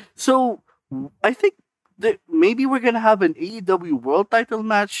 So, I think maybe we're gonna have an AEW World Title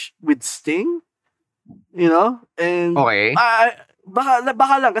match with Sting, and okay.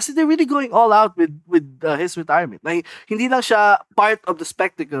 baka lang kasi they're really going all out with his retirement. Like, hindi lang siya part of the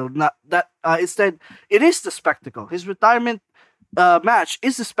spectacle. Instead, it is the spectacle. His retirement match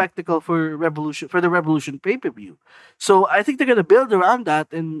is the spectacle for the Revolution pay-per-view. So I think they're gonna build around that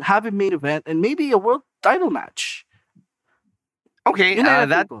and have a main event and maybe a world title match. Okay,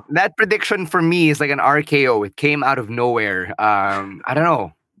 that prediction for me is like an RKO. It came out of nowhere. I don't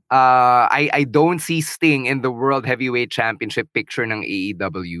know. I don't see Sting in the World Heavyweight Championship picture ng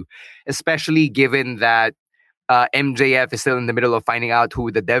AEW, especially given that MJF is still in the middle of finding out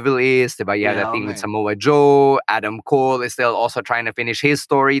who the devil is. Diba? Yeah, that thing with Samoa Joe. Adam Cole is still also trying to finish his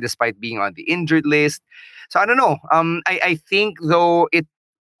story despite being on the injured list. So I don't know. I think though it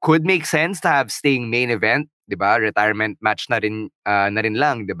could make sense to have Sting main event, diba? Retirement match na rin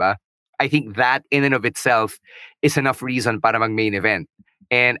lang, diba? I think that in and of itself is enough reason para mag main event.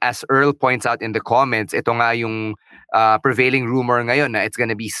 And as Earl points out in the comments, ito nga yung prevailing rumor ngayon na it's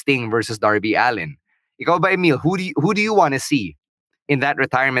gonna be Sting versus Darby Allin. Ikaw ba, Emil, who do you want to see in that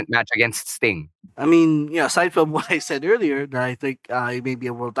retirement match against Sting? I mean, aside from what I said earlier, that I think it may be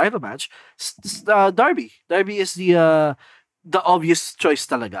a world title match, Darby. Darby is the obvious choice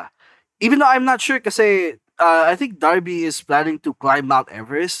talaga. Even though I'm not sure kasi I think Darby is planning to climb Mount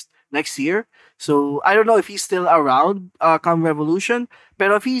Everest next year. So I don't know if he's still around come Revolution.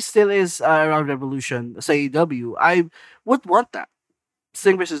 But if he still is around Revolution, sa AEW, I would want that.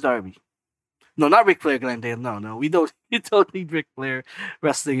 Sting versus Darby. No, not Ric Flair, Glendale. No. We don't need Ric Flair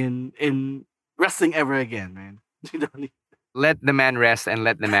wrestling in wrestling ever again, man. We don't need... Let the man rest and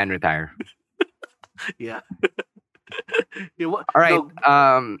let the man retire. Yeah. All right.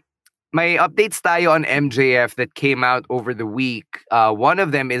 No. My updates tayo on MJF that came out over the week. One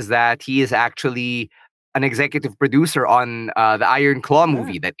of them is that he is actually an executive producer on the Iron Claw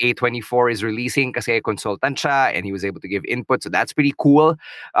movie that A24 is releasing kasi consultant siya and he was able to give input. So that's pretty cool.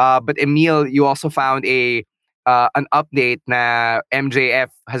 But Emil, you also found an update na MJF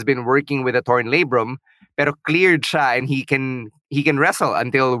has been working with a torn labrum pero cleared siya and he can wrestle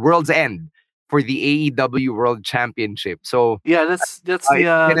until World's End for the AEW World Championship. So yeah, that's the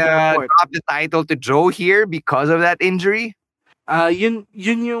report. Drop the title to Joe here because of that injury. Yun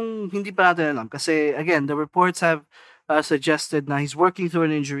yung hindi pa natin alam kasi again the reports have suggested na he's working through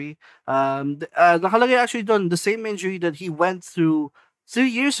an injury. Nakalagay actually doon the same injury that he went through 3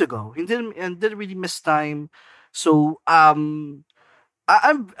 years ago. He didn't really miss time. So I'm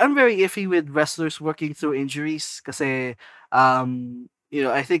very iffy with wrestlers working through injuries kasi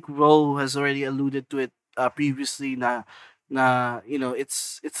I think Ro has already alluded to it previously na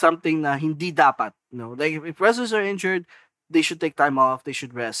it's something na hindi dapat. Like if wrestlers are injured, they should take time off. They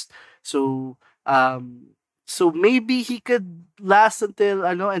should rest. So maybe he could last until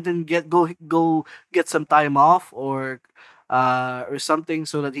and then go get some time off or something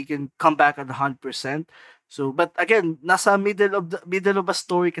so that he can come back at 100%. So, but again, nasa middle of a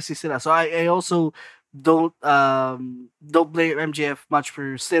story kasi sila. So I also don't blame MJF much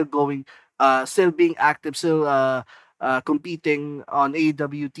for still being active, still competing on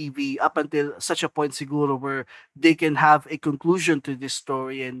AEW TV up until such a point siguro where they can have a conclusion to this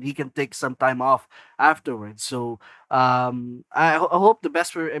story and he can take some time off afterwards. So I hope the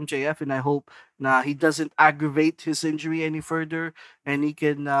best for MJF and I hope na he doesn't aggravate his injury any further and he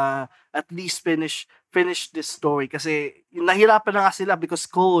can at least finish this story kasi nahirapan na nga sila because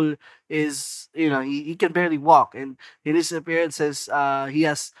Cole is he can barely walk and in his appearances he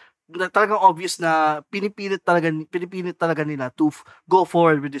has talagang obvious na pinipilit talaga nila to go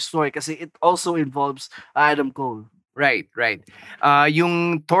forward with the story kasi it also involves Adam Cole. Right.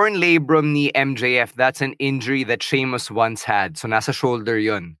 Yung torn labrum ni MJF, that's an injury that Sheamus once had. So nasa shoulder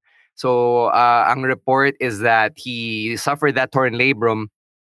yun. So ang report is that he suffered that torn labrum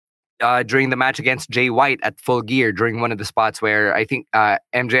during the match against Jay White at Full Gear during one of the spots where I think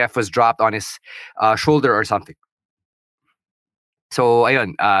MJF was dropped on his shoulder or something. So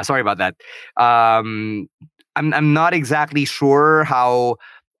ayun, sorry about that. I'm not exactly sure how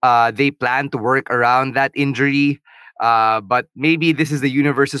they plan to work around that injury. But maybe this is the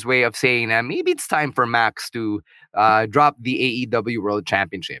universe's way of saying that maybe it's time for Max to drop the AEW World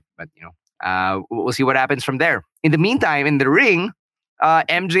Championship. But we'll see what happens from there. In the meantime, in the ring,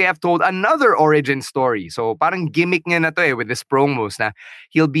 MJF told another origin story. So parang gimmick niya na to with this promos na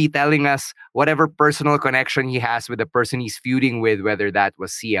he'll be telling us whatever personal connection he has with the person he's feuding with, whether that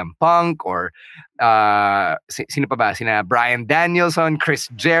was CM Punk or sino pa ba? Sina Bryan Danielson, Chris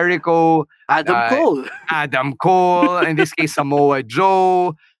Jericho, Adam Cole, in this case Samoa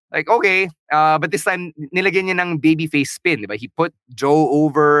Joe, Like, okay, but this time, nilagyan niya ng babyface spin, diba? He put Joe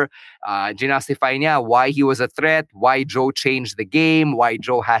over, ginastify niya why he was a threat, why Joe changed the game, why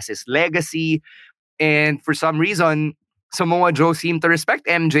Joe has his legacy. And for some reason, Samoa Joe seemed to respect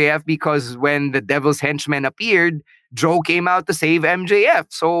MJF because when the Devil's Henchman appeared, Joe came out to save MJF.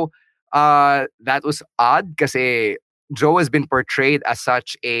 So that was odd kasi Joe has been portrayed as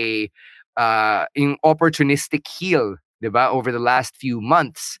such a opportunistic heel, diba, over the last few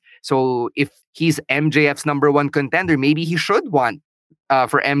months. So if he's MJF's number one contender, maybe he should want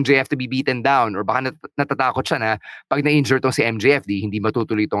for MJF to be beaten down, or baka natatakot siya na pag na-injure tong si MJF, hindi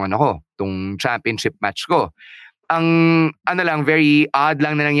matutuloy tong championship match ko. Ang very odd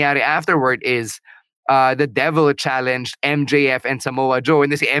lang na nangyari afterward is the Devil challenged MJF and Samoa Joe,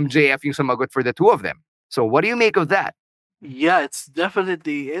 and then si MJF yung sumagot for the two of them. So what do you make of that? Yeah, it's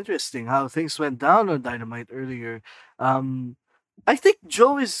definitely interesting how things went down on Dynamite earlier. I think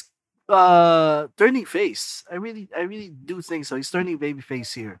Joe is turning face. I really do think so. He's turning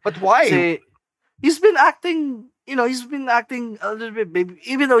babyface here. But why? Kasi he's been acting a little bit baby,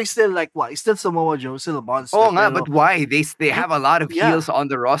 even though he's still like what? He's still Samoa Joe, still a monster. Oh nga, but why? They have a lot of heels on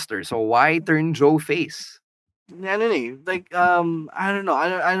the roster, so why turn Joe face? Like I don't know.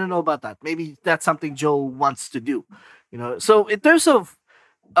 I don't know about that. Maybe that's something Joe wants to do. So in terms of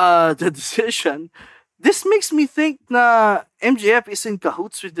the decision, this makes me think na MJF is in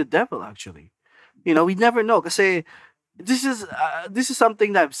cahoots with the Devil, actually. We never know. Kasi this is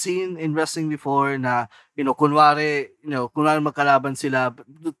something that I've seen in wrestling before na, kunwari magkalaban sila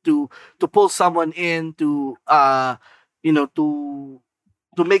to pull someone in to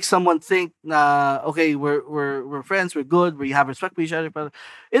to make someone think na okay, we're friends, we're good, we have respect for each other. But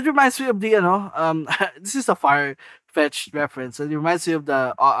it reminds me of the this is a far-fetched reference. It reminds me of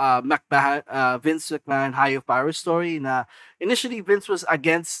the Vince McMahon High of Power story. Na initially Vince was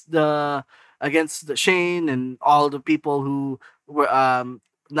against the Shane and all the people who were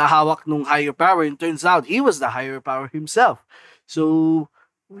nahawak nung higher power. And turns out he was the higher power himself. So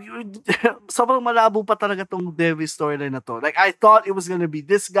sobrang malabo pa talaga tong Devi storyline na to. Like, I thought it was gonna be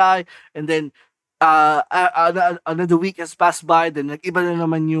this guy, and then another week has passed by, then nag-iba na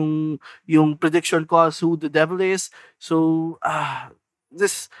naman yung prediction ko as who the Devil is. So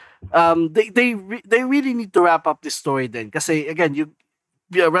this they really need to wrap up this story then, kasi again,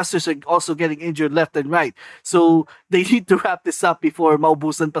 wrestlers are also getting injured left and right. So they need to wrap this up before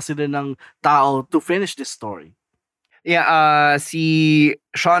maubusan pa sila ng tao to finish this story. Yeah, si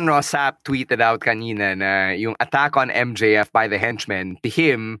Sean Rossap tweeted out kanina na yung attack on MJF by the henchmen, to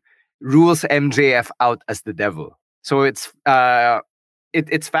him, rules MJF out as the Devil. So it's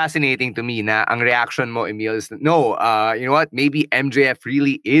fascinating to me na ang reaction mo, Emil, is no, you know what? Maybe MJF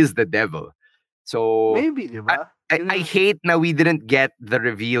really is the Devil. So maybe, diba? I hate na we didn't get the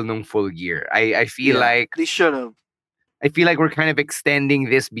reveal nung Full Gear. I feel like they should have. I feel like we're kind of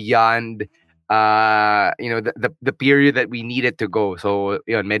extending this beyond the period that we needed to go. So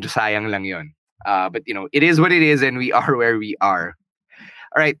yun, medyo sayang lang yun. But it is what it is, and we are where we are.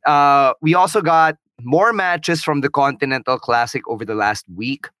 All right. We also got more matches from the Continental Classic over the last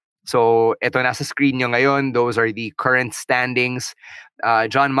week. So ito nasa screen nyo ngayon. Those are the current standings.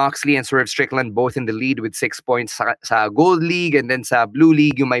 John Moxley and Swerve Strickland both in the lead with 6 points sa Gold League, and then sa Blue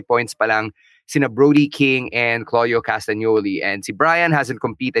League yung may points pa lang sina Brody King and Claudio Castagnoli. And si Brian hasn't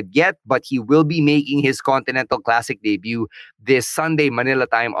competed yet, but he will be making his Continental Classic debut this Sunday Manila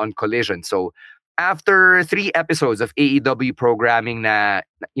time on Collision. So after 3 episodes of AEW programming na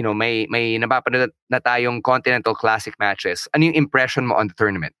may napapanood na tayong Continental Classic matches, ano yung impression mo on the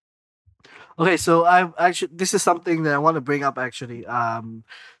tournament? Okay, so this is something that I want to bring up actually.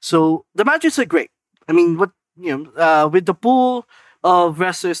 So the matches are great. I mean, with the pool of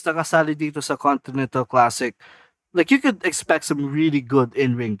wrestlers na kasali dito sa Continental Classic, like, you could expect some really good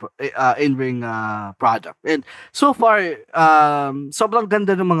in-ring product. And so far, sobrang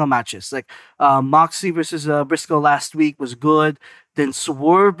ganda ng mga matches. Like, Moxley versus Briscoe last week was good. Then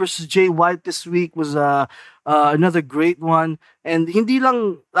Swerve versus Jay White this week was another great one. And hindi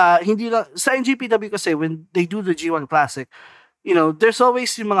lang sa NGPW kasi when they do the G1 Classic, there's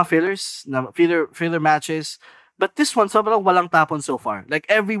always yung mga filler matches. But this one, sobrang walang tapon so far. Like,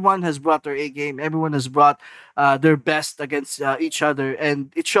 everyone has brought their A game. Everyone has brought their best against each other,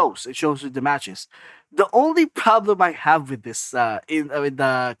 and it shows. It shows with the matches. The only problem I have with this with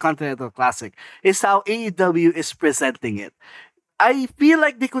the Continental Classic is how AEW is presenting it. I feel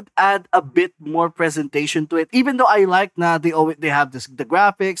like they could add a bit more presentation to it, even though I like na they have the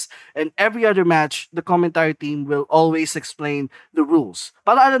graphics, and every other match, the commentary team will always explain the rules.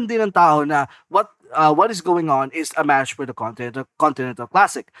 Para alam din ng tao na what what is going on is a match for the Continental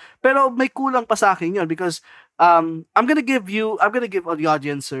Classic. Pero may kulang pa sa akin yun because I'm gonna give all the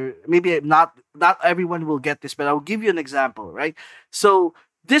audience, or maybe not everyone will get this, but I'll give you an example, right? So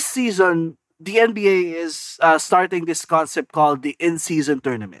this season, the NBA is starting this concept called the in-season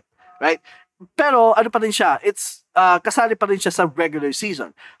tournament, right? Pero ano pa rin siya, it's kasali pa rin siya sa regular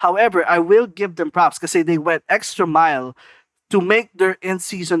season. However, I will give them props kasi they went extra mile to make their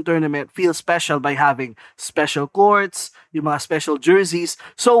in-season tournament feel special by having special courts, yung mga special jerseys.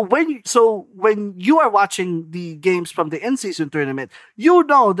 So when you are watching the games from the in-season tournament, you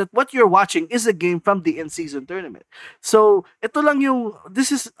know that what you're watching is a game from the in-season tournament. So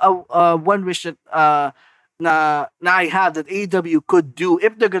this is a one wish that na I have that AEW could do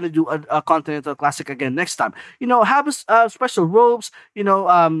if they're gonna do a Continental Classic again next time. Have special robes,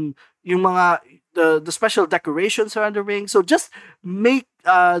 yung mga the special decorations around the ring. So just make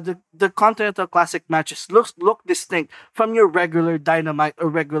the Continental Classic matches look distinct from your regular Dynamite or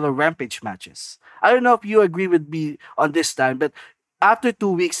regular Rampage matches. I don't know if you agree with me on this time, but after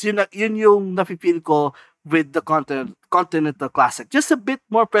 2 weeks, yun yung nafe-feel ko with the Continental Classic. Just a bit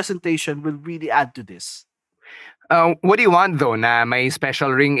more presentation will really add to this. What do you want though? Na may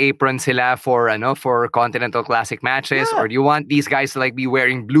special ring apron sila for Continental Classic matches, or do you want these guys to like be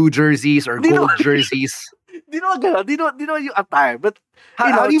wearing blue jerseys or gold jerseys? Di naman yung attire, but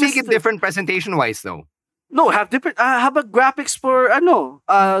how do you make it different presentation wise though? No, have graphics for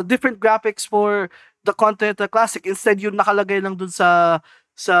different graphics for the Continental Classic. Instead, yung nakalagay lang dun sa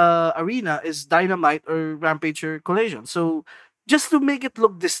arena is Dynamite or Rampage or Collision. So just to make it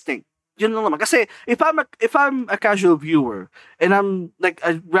look distinct. Yun lang naman. Kasi if I'm a casual viewer and I'm like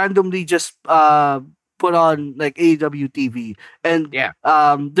I randomly just put on like AEW TV and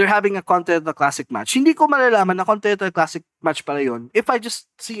they're having a Continental Classic match, hindi ko malalaman na Continental Classic match pala yun if I just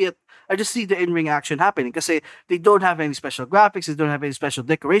see it. I just see the in-ring action happening kasi they don't have any special graphics, they don't have any special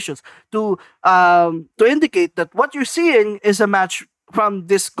decorations to indicate that what you're seeing is a match from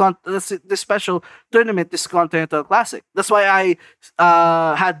this special tournament, this Continental Classic. That's why I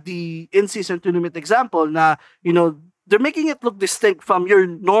had the in-season tournament example na, they're making it look distinct from your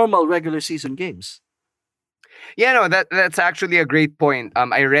normal regular season games. Yeah, no, that's actually a great point.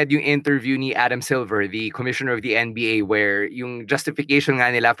 I read yung interview ni Adam Silver, the commissioner of the NBA, where yung justification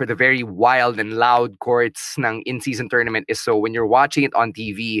nga nila for the very wild and loud courts ng in-season tournament is so when you're watching it on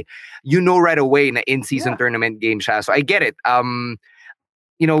TV, you know right away na in-season tournament game siya. So I get it.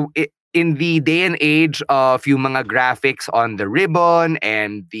 In the day and age of yung mga graphics on the ribbon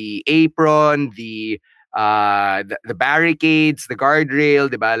and the apron, the barricades, the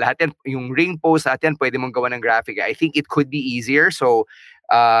guardrail, diba? Lahat yan, yung ring post, lahat yan, pwede mong gawa ng graphic. I think it could be easier. So,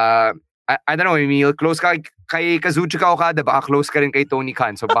 I don't know, Emil, close ka kay Kazuchika Okada, baka close ka rin kay Tony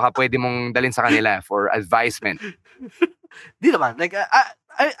Khan. So, baka pwede mong dalhin sa kanila for advisement. Di naman. Like,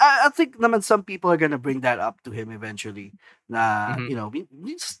 I think naman some people are gonna bring that up to him eventually. Na, we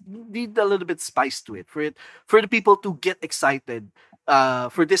just need a little bit spice to it for the people to get excited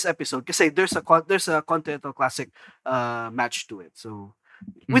for this episode kasi there's a Continental Classic match to it. So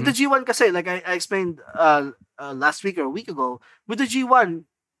with the G1 kasi like I explained last week or a week ago, with the G1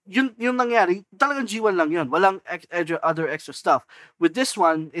 yung nangyari talagang G1 lang yun, walang other extra stuff. With this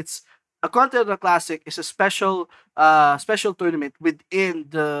one, it's a Continental Classic is a special tournament within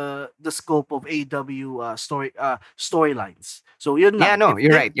the scope of AEW storylines. So yun lang. Yeah, no,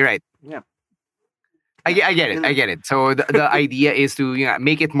 you're right. Yeah. I get it. So the idea is to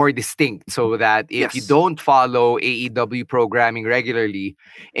make it more distinct so that if you don't follow AEW programming regularly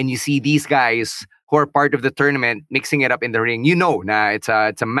and you see these guys who are part of the tournament mixing it up in the ring, na it's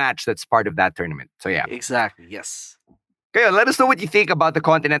a match that's part of that tournament. So yeah. Exactly. Yes. Okay, let us know what you think about the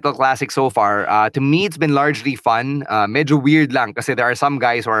Continental Classic so far. To me, it's been largely fun. Medyo weird lang kasi there are some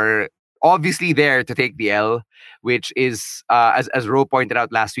guys who are obviously there to take the L, which is, as Ro pointed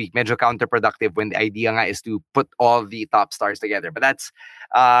out last week, medyo counterproductive when the idea nga is to put all the top stars together. But that's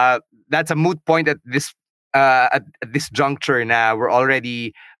a moot point at this juncture. Na we're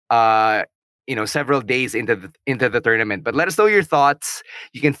already several days into the tournament. But let us know your thoughts.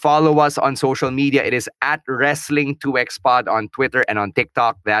 You can follow us on social media. It is at Wrestling2XPod on Twitter and on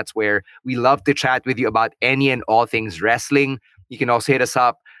TikTok. That's where we love to chat with you about any and all things wrestling. You can also hit us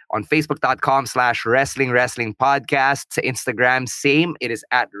up on Facebook.com/Wrestling Podcast. To Instagram, same. It is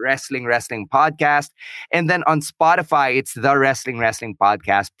at Wrestling Podcast. And then on Spotify, it's the Wrestling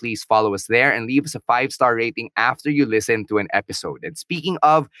Podcast. Please follow us there and leave us a 5-star rating after you listen to an episode. And speaking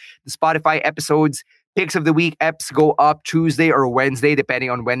of the Spotify episodes, Picks of the week eps go up Tuesday or Wednesday depending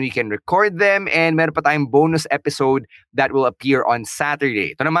on when we can record them, and meron pa tayong bonus episode that will appear on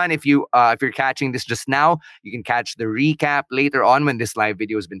Saturday. Ito naman, if you're catching this just now, you can catch the recap later on when this live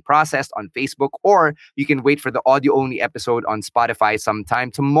video has been processed on Facebook, or you can wait for the audio-only episode on Spotify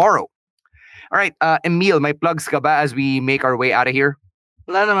sometime tomorrow. All right, Emil, may plugs ka ba as we make our way out of here?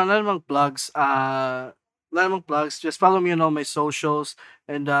 Wala namang plugs. Just follow me on all my socials,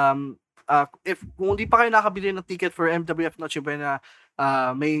 and if kung hindi pa kayo nakabili ng ticket for MWF Noche Buena,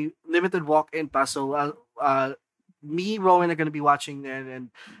 may limited walk-in pa. So me, Rowan, are going to be watching there, and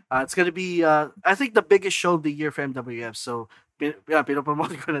it's going to be, I think, the biggest show of the year for MWF. So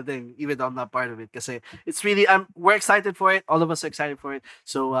pinopromote ko na din, even though I'm not part of it. Kasi it's really, we're excited for it. All of us are excited for it.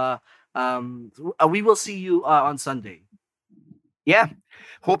 So we will see you on Sunday. Yeah.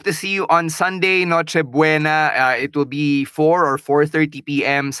 Hope to see you on Sunday, Noche Buena. It will be 4 or 4:30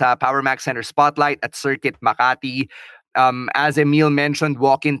 p.m. sa Power Max Center Spotlight at Circuit Makati. As Emil mentioned,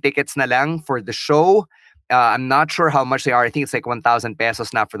 walk-in tickets na lang for the show. I'm not sure how much they are. I think it's like 1,000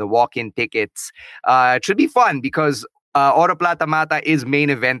 pesos now for the walk-in tickets. It should be fun because Oro Plata Mata is main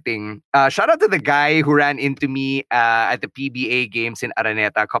eventing. Shout out to the guy who ran into me at the PBA games in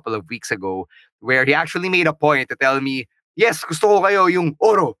Araneta a couple of weeks ago, where he actually made a point to tell me, yes, gusto ko kayo yung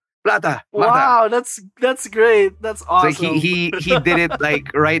Oro, Plata, Mata. Wow, that's great. That's awesome. So he did it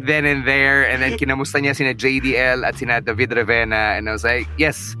like right then and there, and then kinamusta niya sina JDL at sina David Revena, and I was like,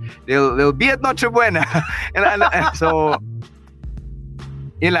 yes, they'll be at Noche Buena. and so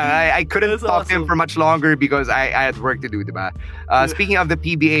yun lang, I couldn't talk to him for much longer because I had work to do, diba? Speaking of the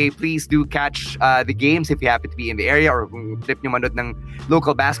PBA, please do catch the games if you happen to be in the area, or kung trip nyo manood ng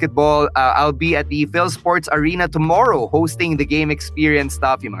local basketball. I'll be at the Phil Sports Arena tomorrow hosting the game experience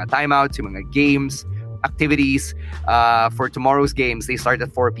stuff, yung mga timeouts, yung mga games, activities for tomorrow's games. They start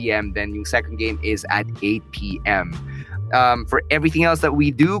at 4 p.m. Then yung second game is at 8 p.m. For everything else that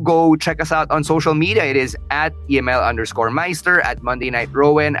we do, go check us out on social media. It is at EML_Meister, at Monday Night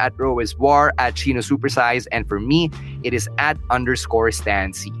Rowan, at Rowas War, at Chino Supersize, and for me, it is at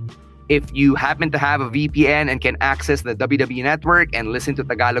 _Stan C. If you happen to have a VPN and can access the WWE Network and listen to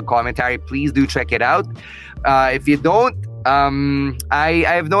Tagalog commentary, please do check it out. If you don't, I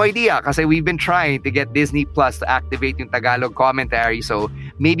have no idea kasi we've been trying to get Disney Plus to activate yung Tagalog commentary, so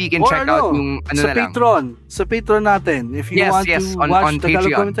maybe you can check out yung sa Patreon. Sa Patreon natin. If you want to watch on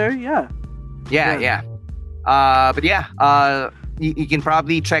Tagalog Patreon commentary, yeah. But you can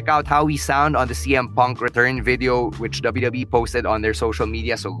probably check out how we sound on the CM Punk return video, which WWE posted on their social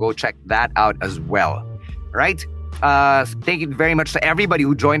media, so go check that out as well. Right? Thank you very much to everybody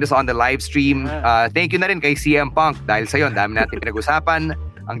who joined us on the live stream. Thank you na rin kay CM Punk dahil sa'yo, ang dami natin pinag-usapan,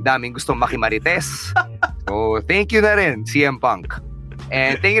 ang daming gustong makimarites. So thank you na rin, CM Punk.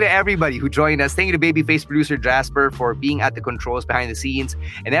 And thank you to everybody who joined us. Thank you to Babyface producer Jasper for being at the controls behind the scenes,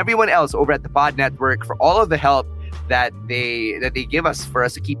 and everyone else over at the Pod Network for all of the help that they give us for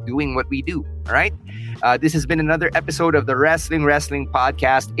us to keep doing what we do. All right? This has been another episode of the Wrestling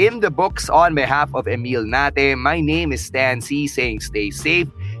Podcast in the books. On behalf of Emil Nate, my name is Stan C, saying stay safe,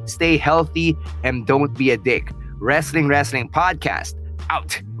 stay healthy, and don't be a dick. Wrestling Podcast.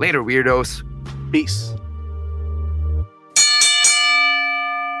 Out. Later, weirdos. Peace.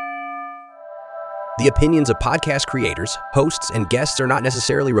 The opinions of podcast creators, hosts, and guests are not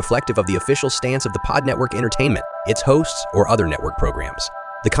necessarily reflective of the official stance of the Pod Network Entertainment, its hosts, or other network programs.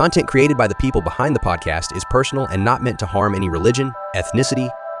 The content created by the people behind the podcast is personal and not meant to harm any religion,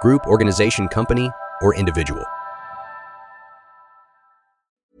 ethnicity, group, organization, company, or individual.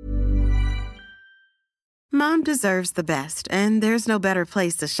 Mom deserves the best, and there's no better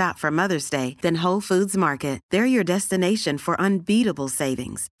place to shop for Mother's Day than Whole Foods Market. They're your destination for unbeatable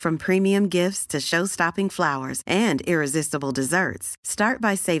savings, from premium gifts to show-stopping flowers and irresistible desserts. Start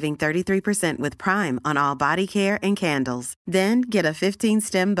by saving 33% with Prime on all body care and candles. Then get a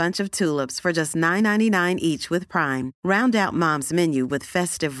 15-stem bunch of tulips for just $9.99 each with Prime. Round out Mom's menu with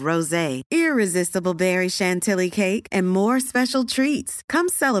festive rosé, irresistible berry chantilly cake, and more special treats. Come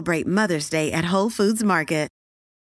celebrate Mother's Day at Whole Foods Market.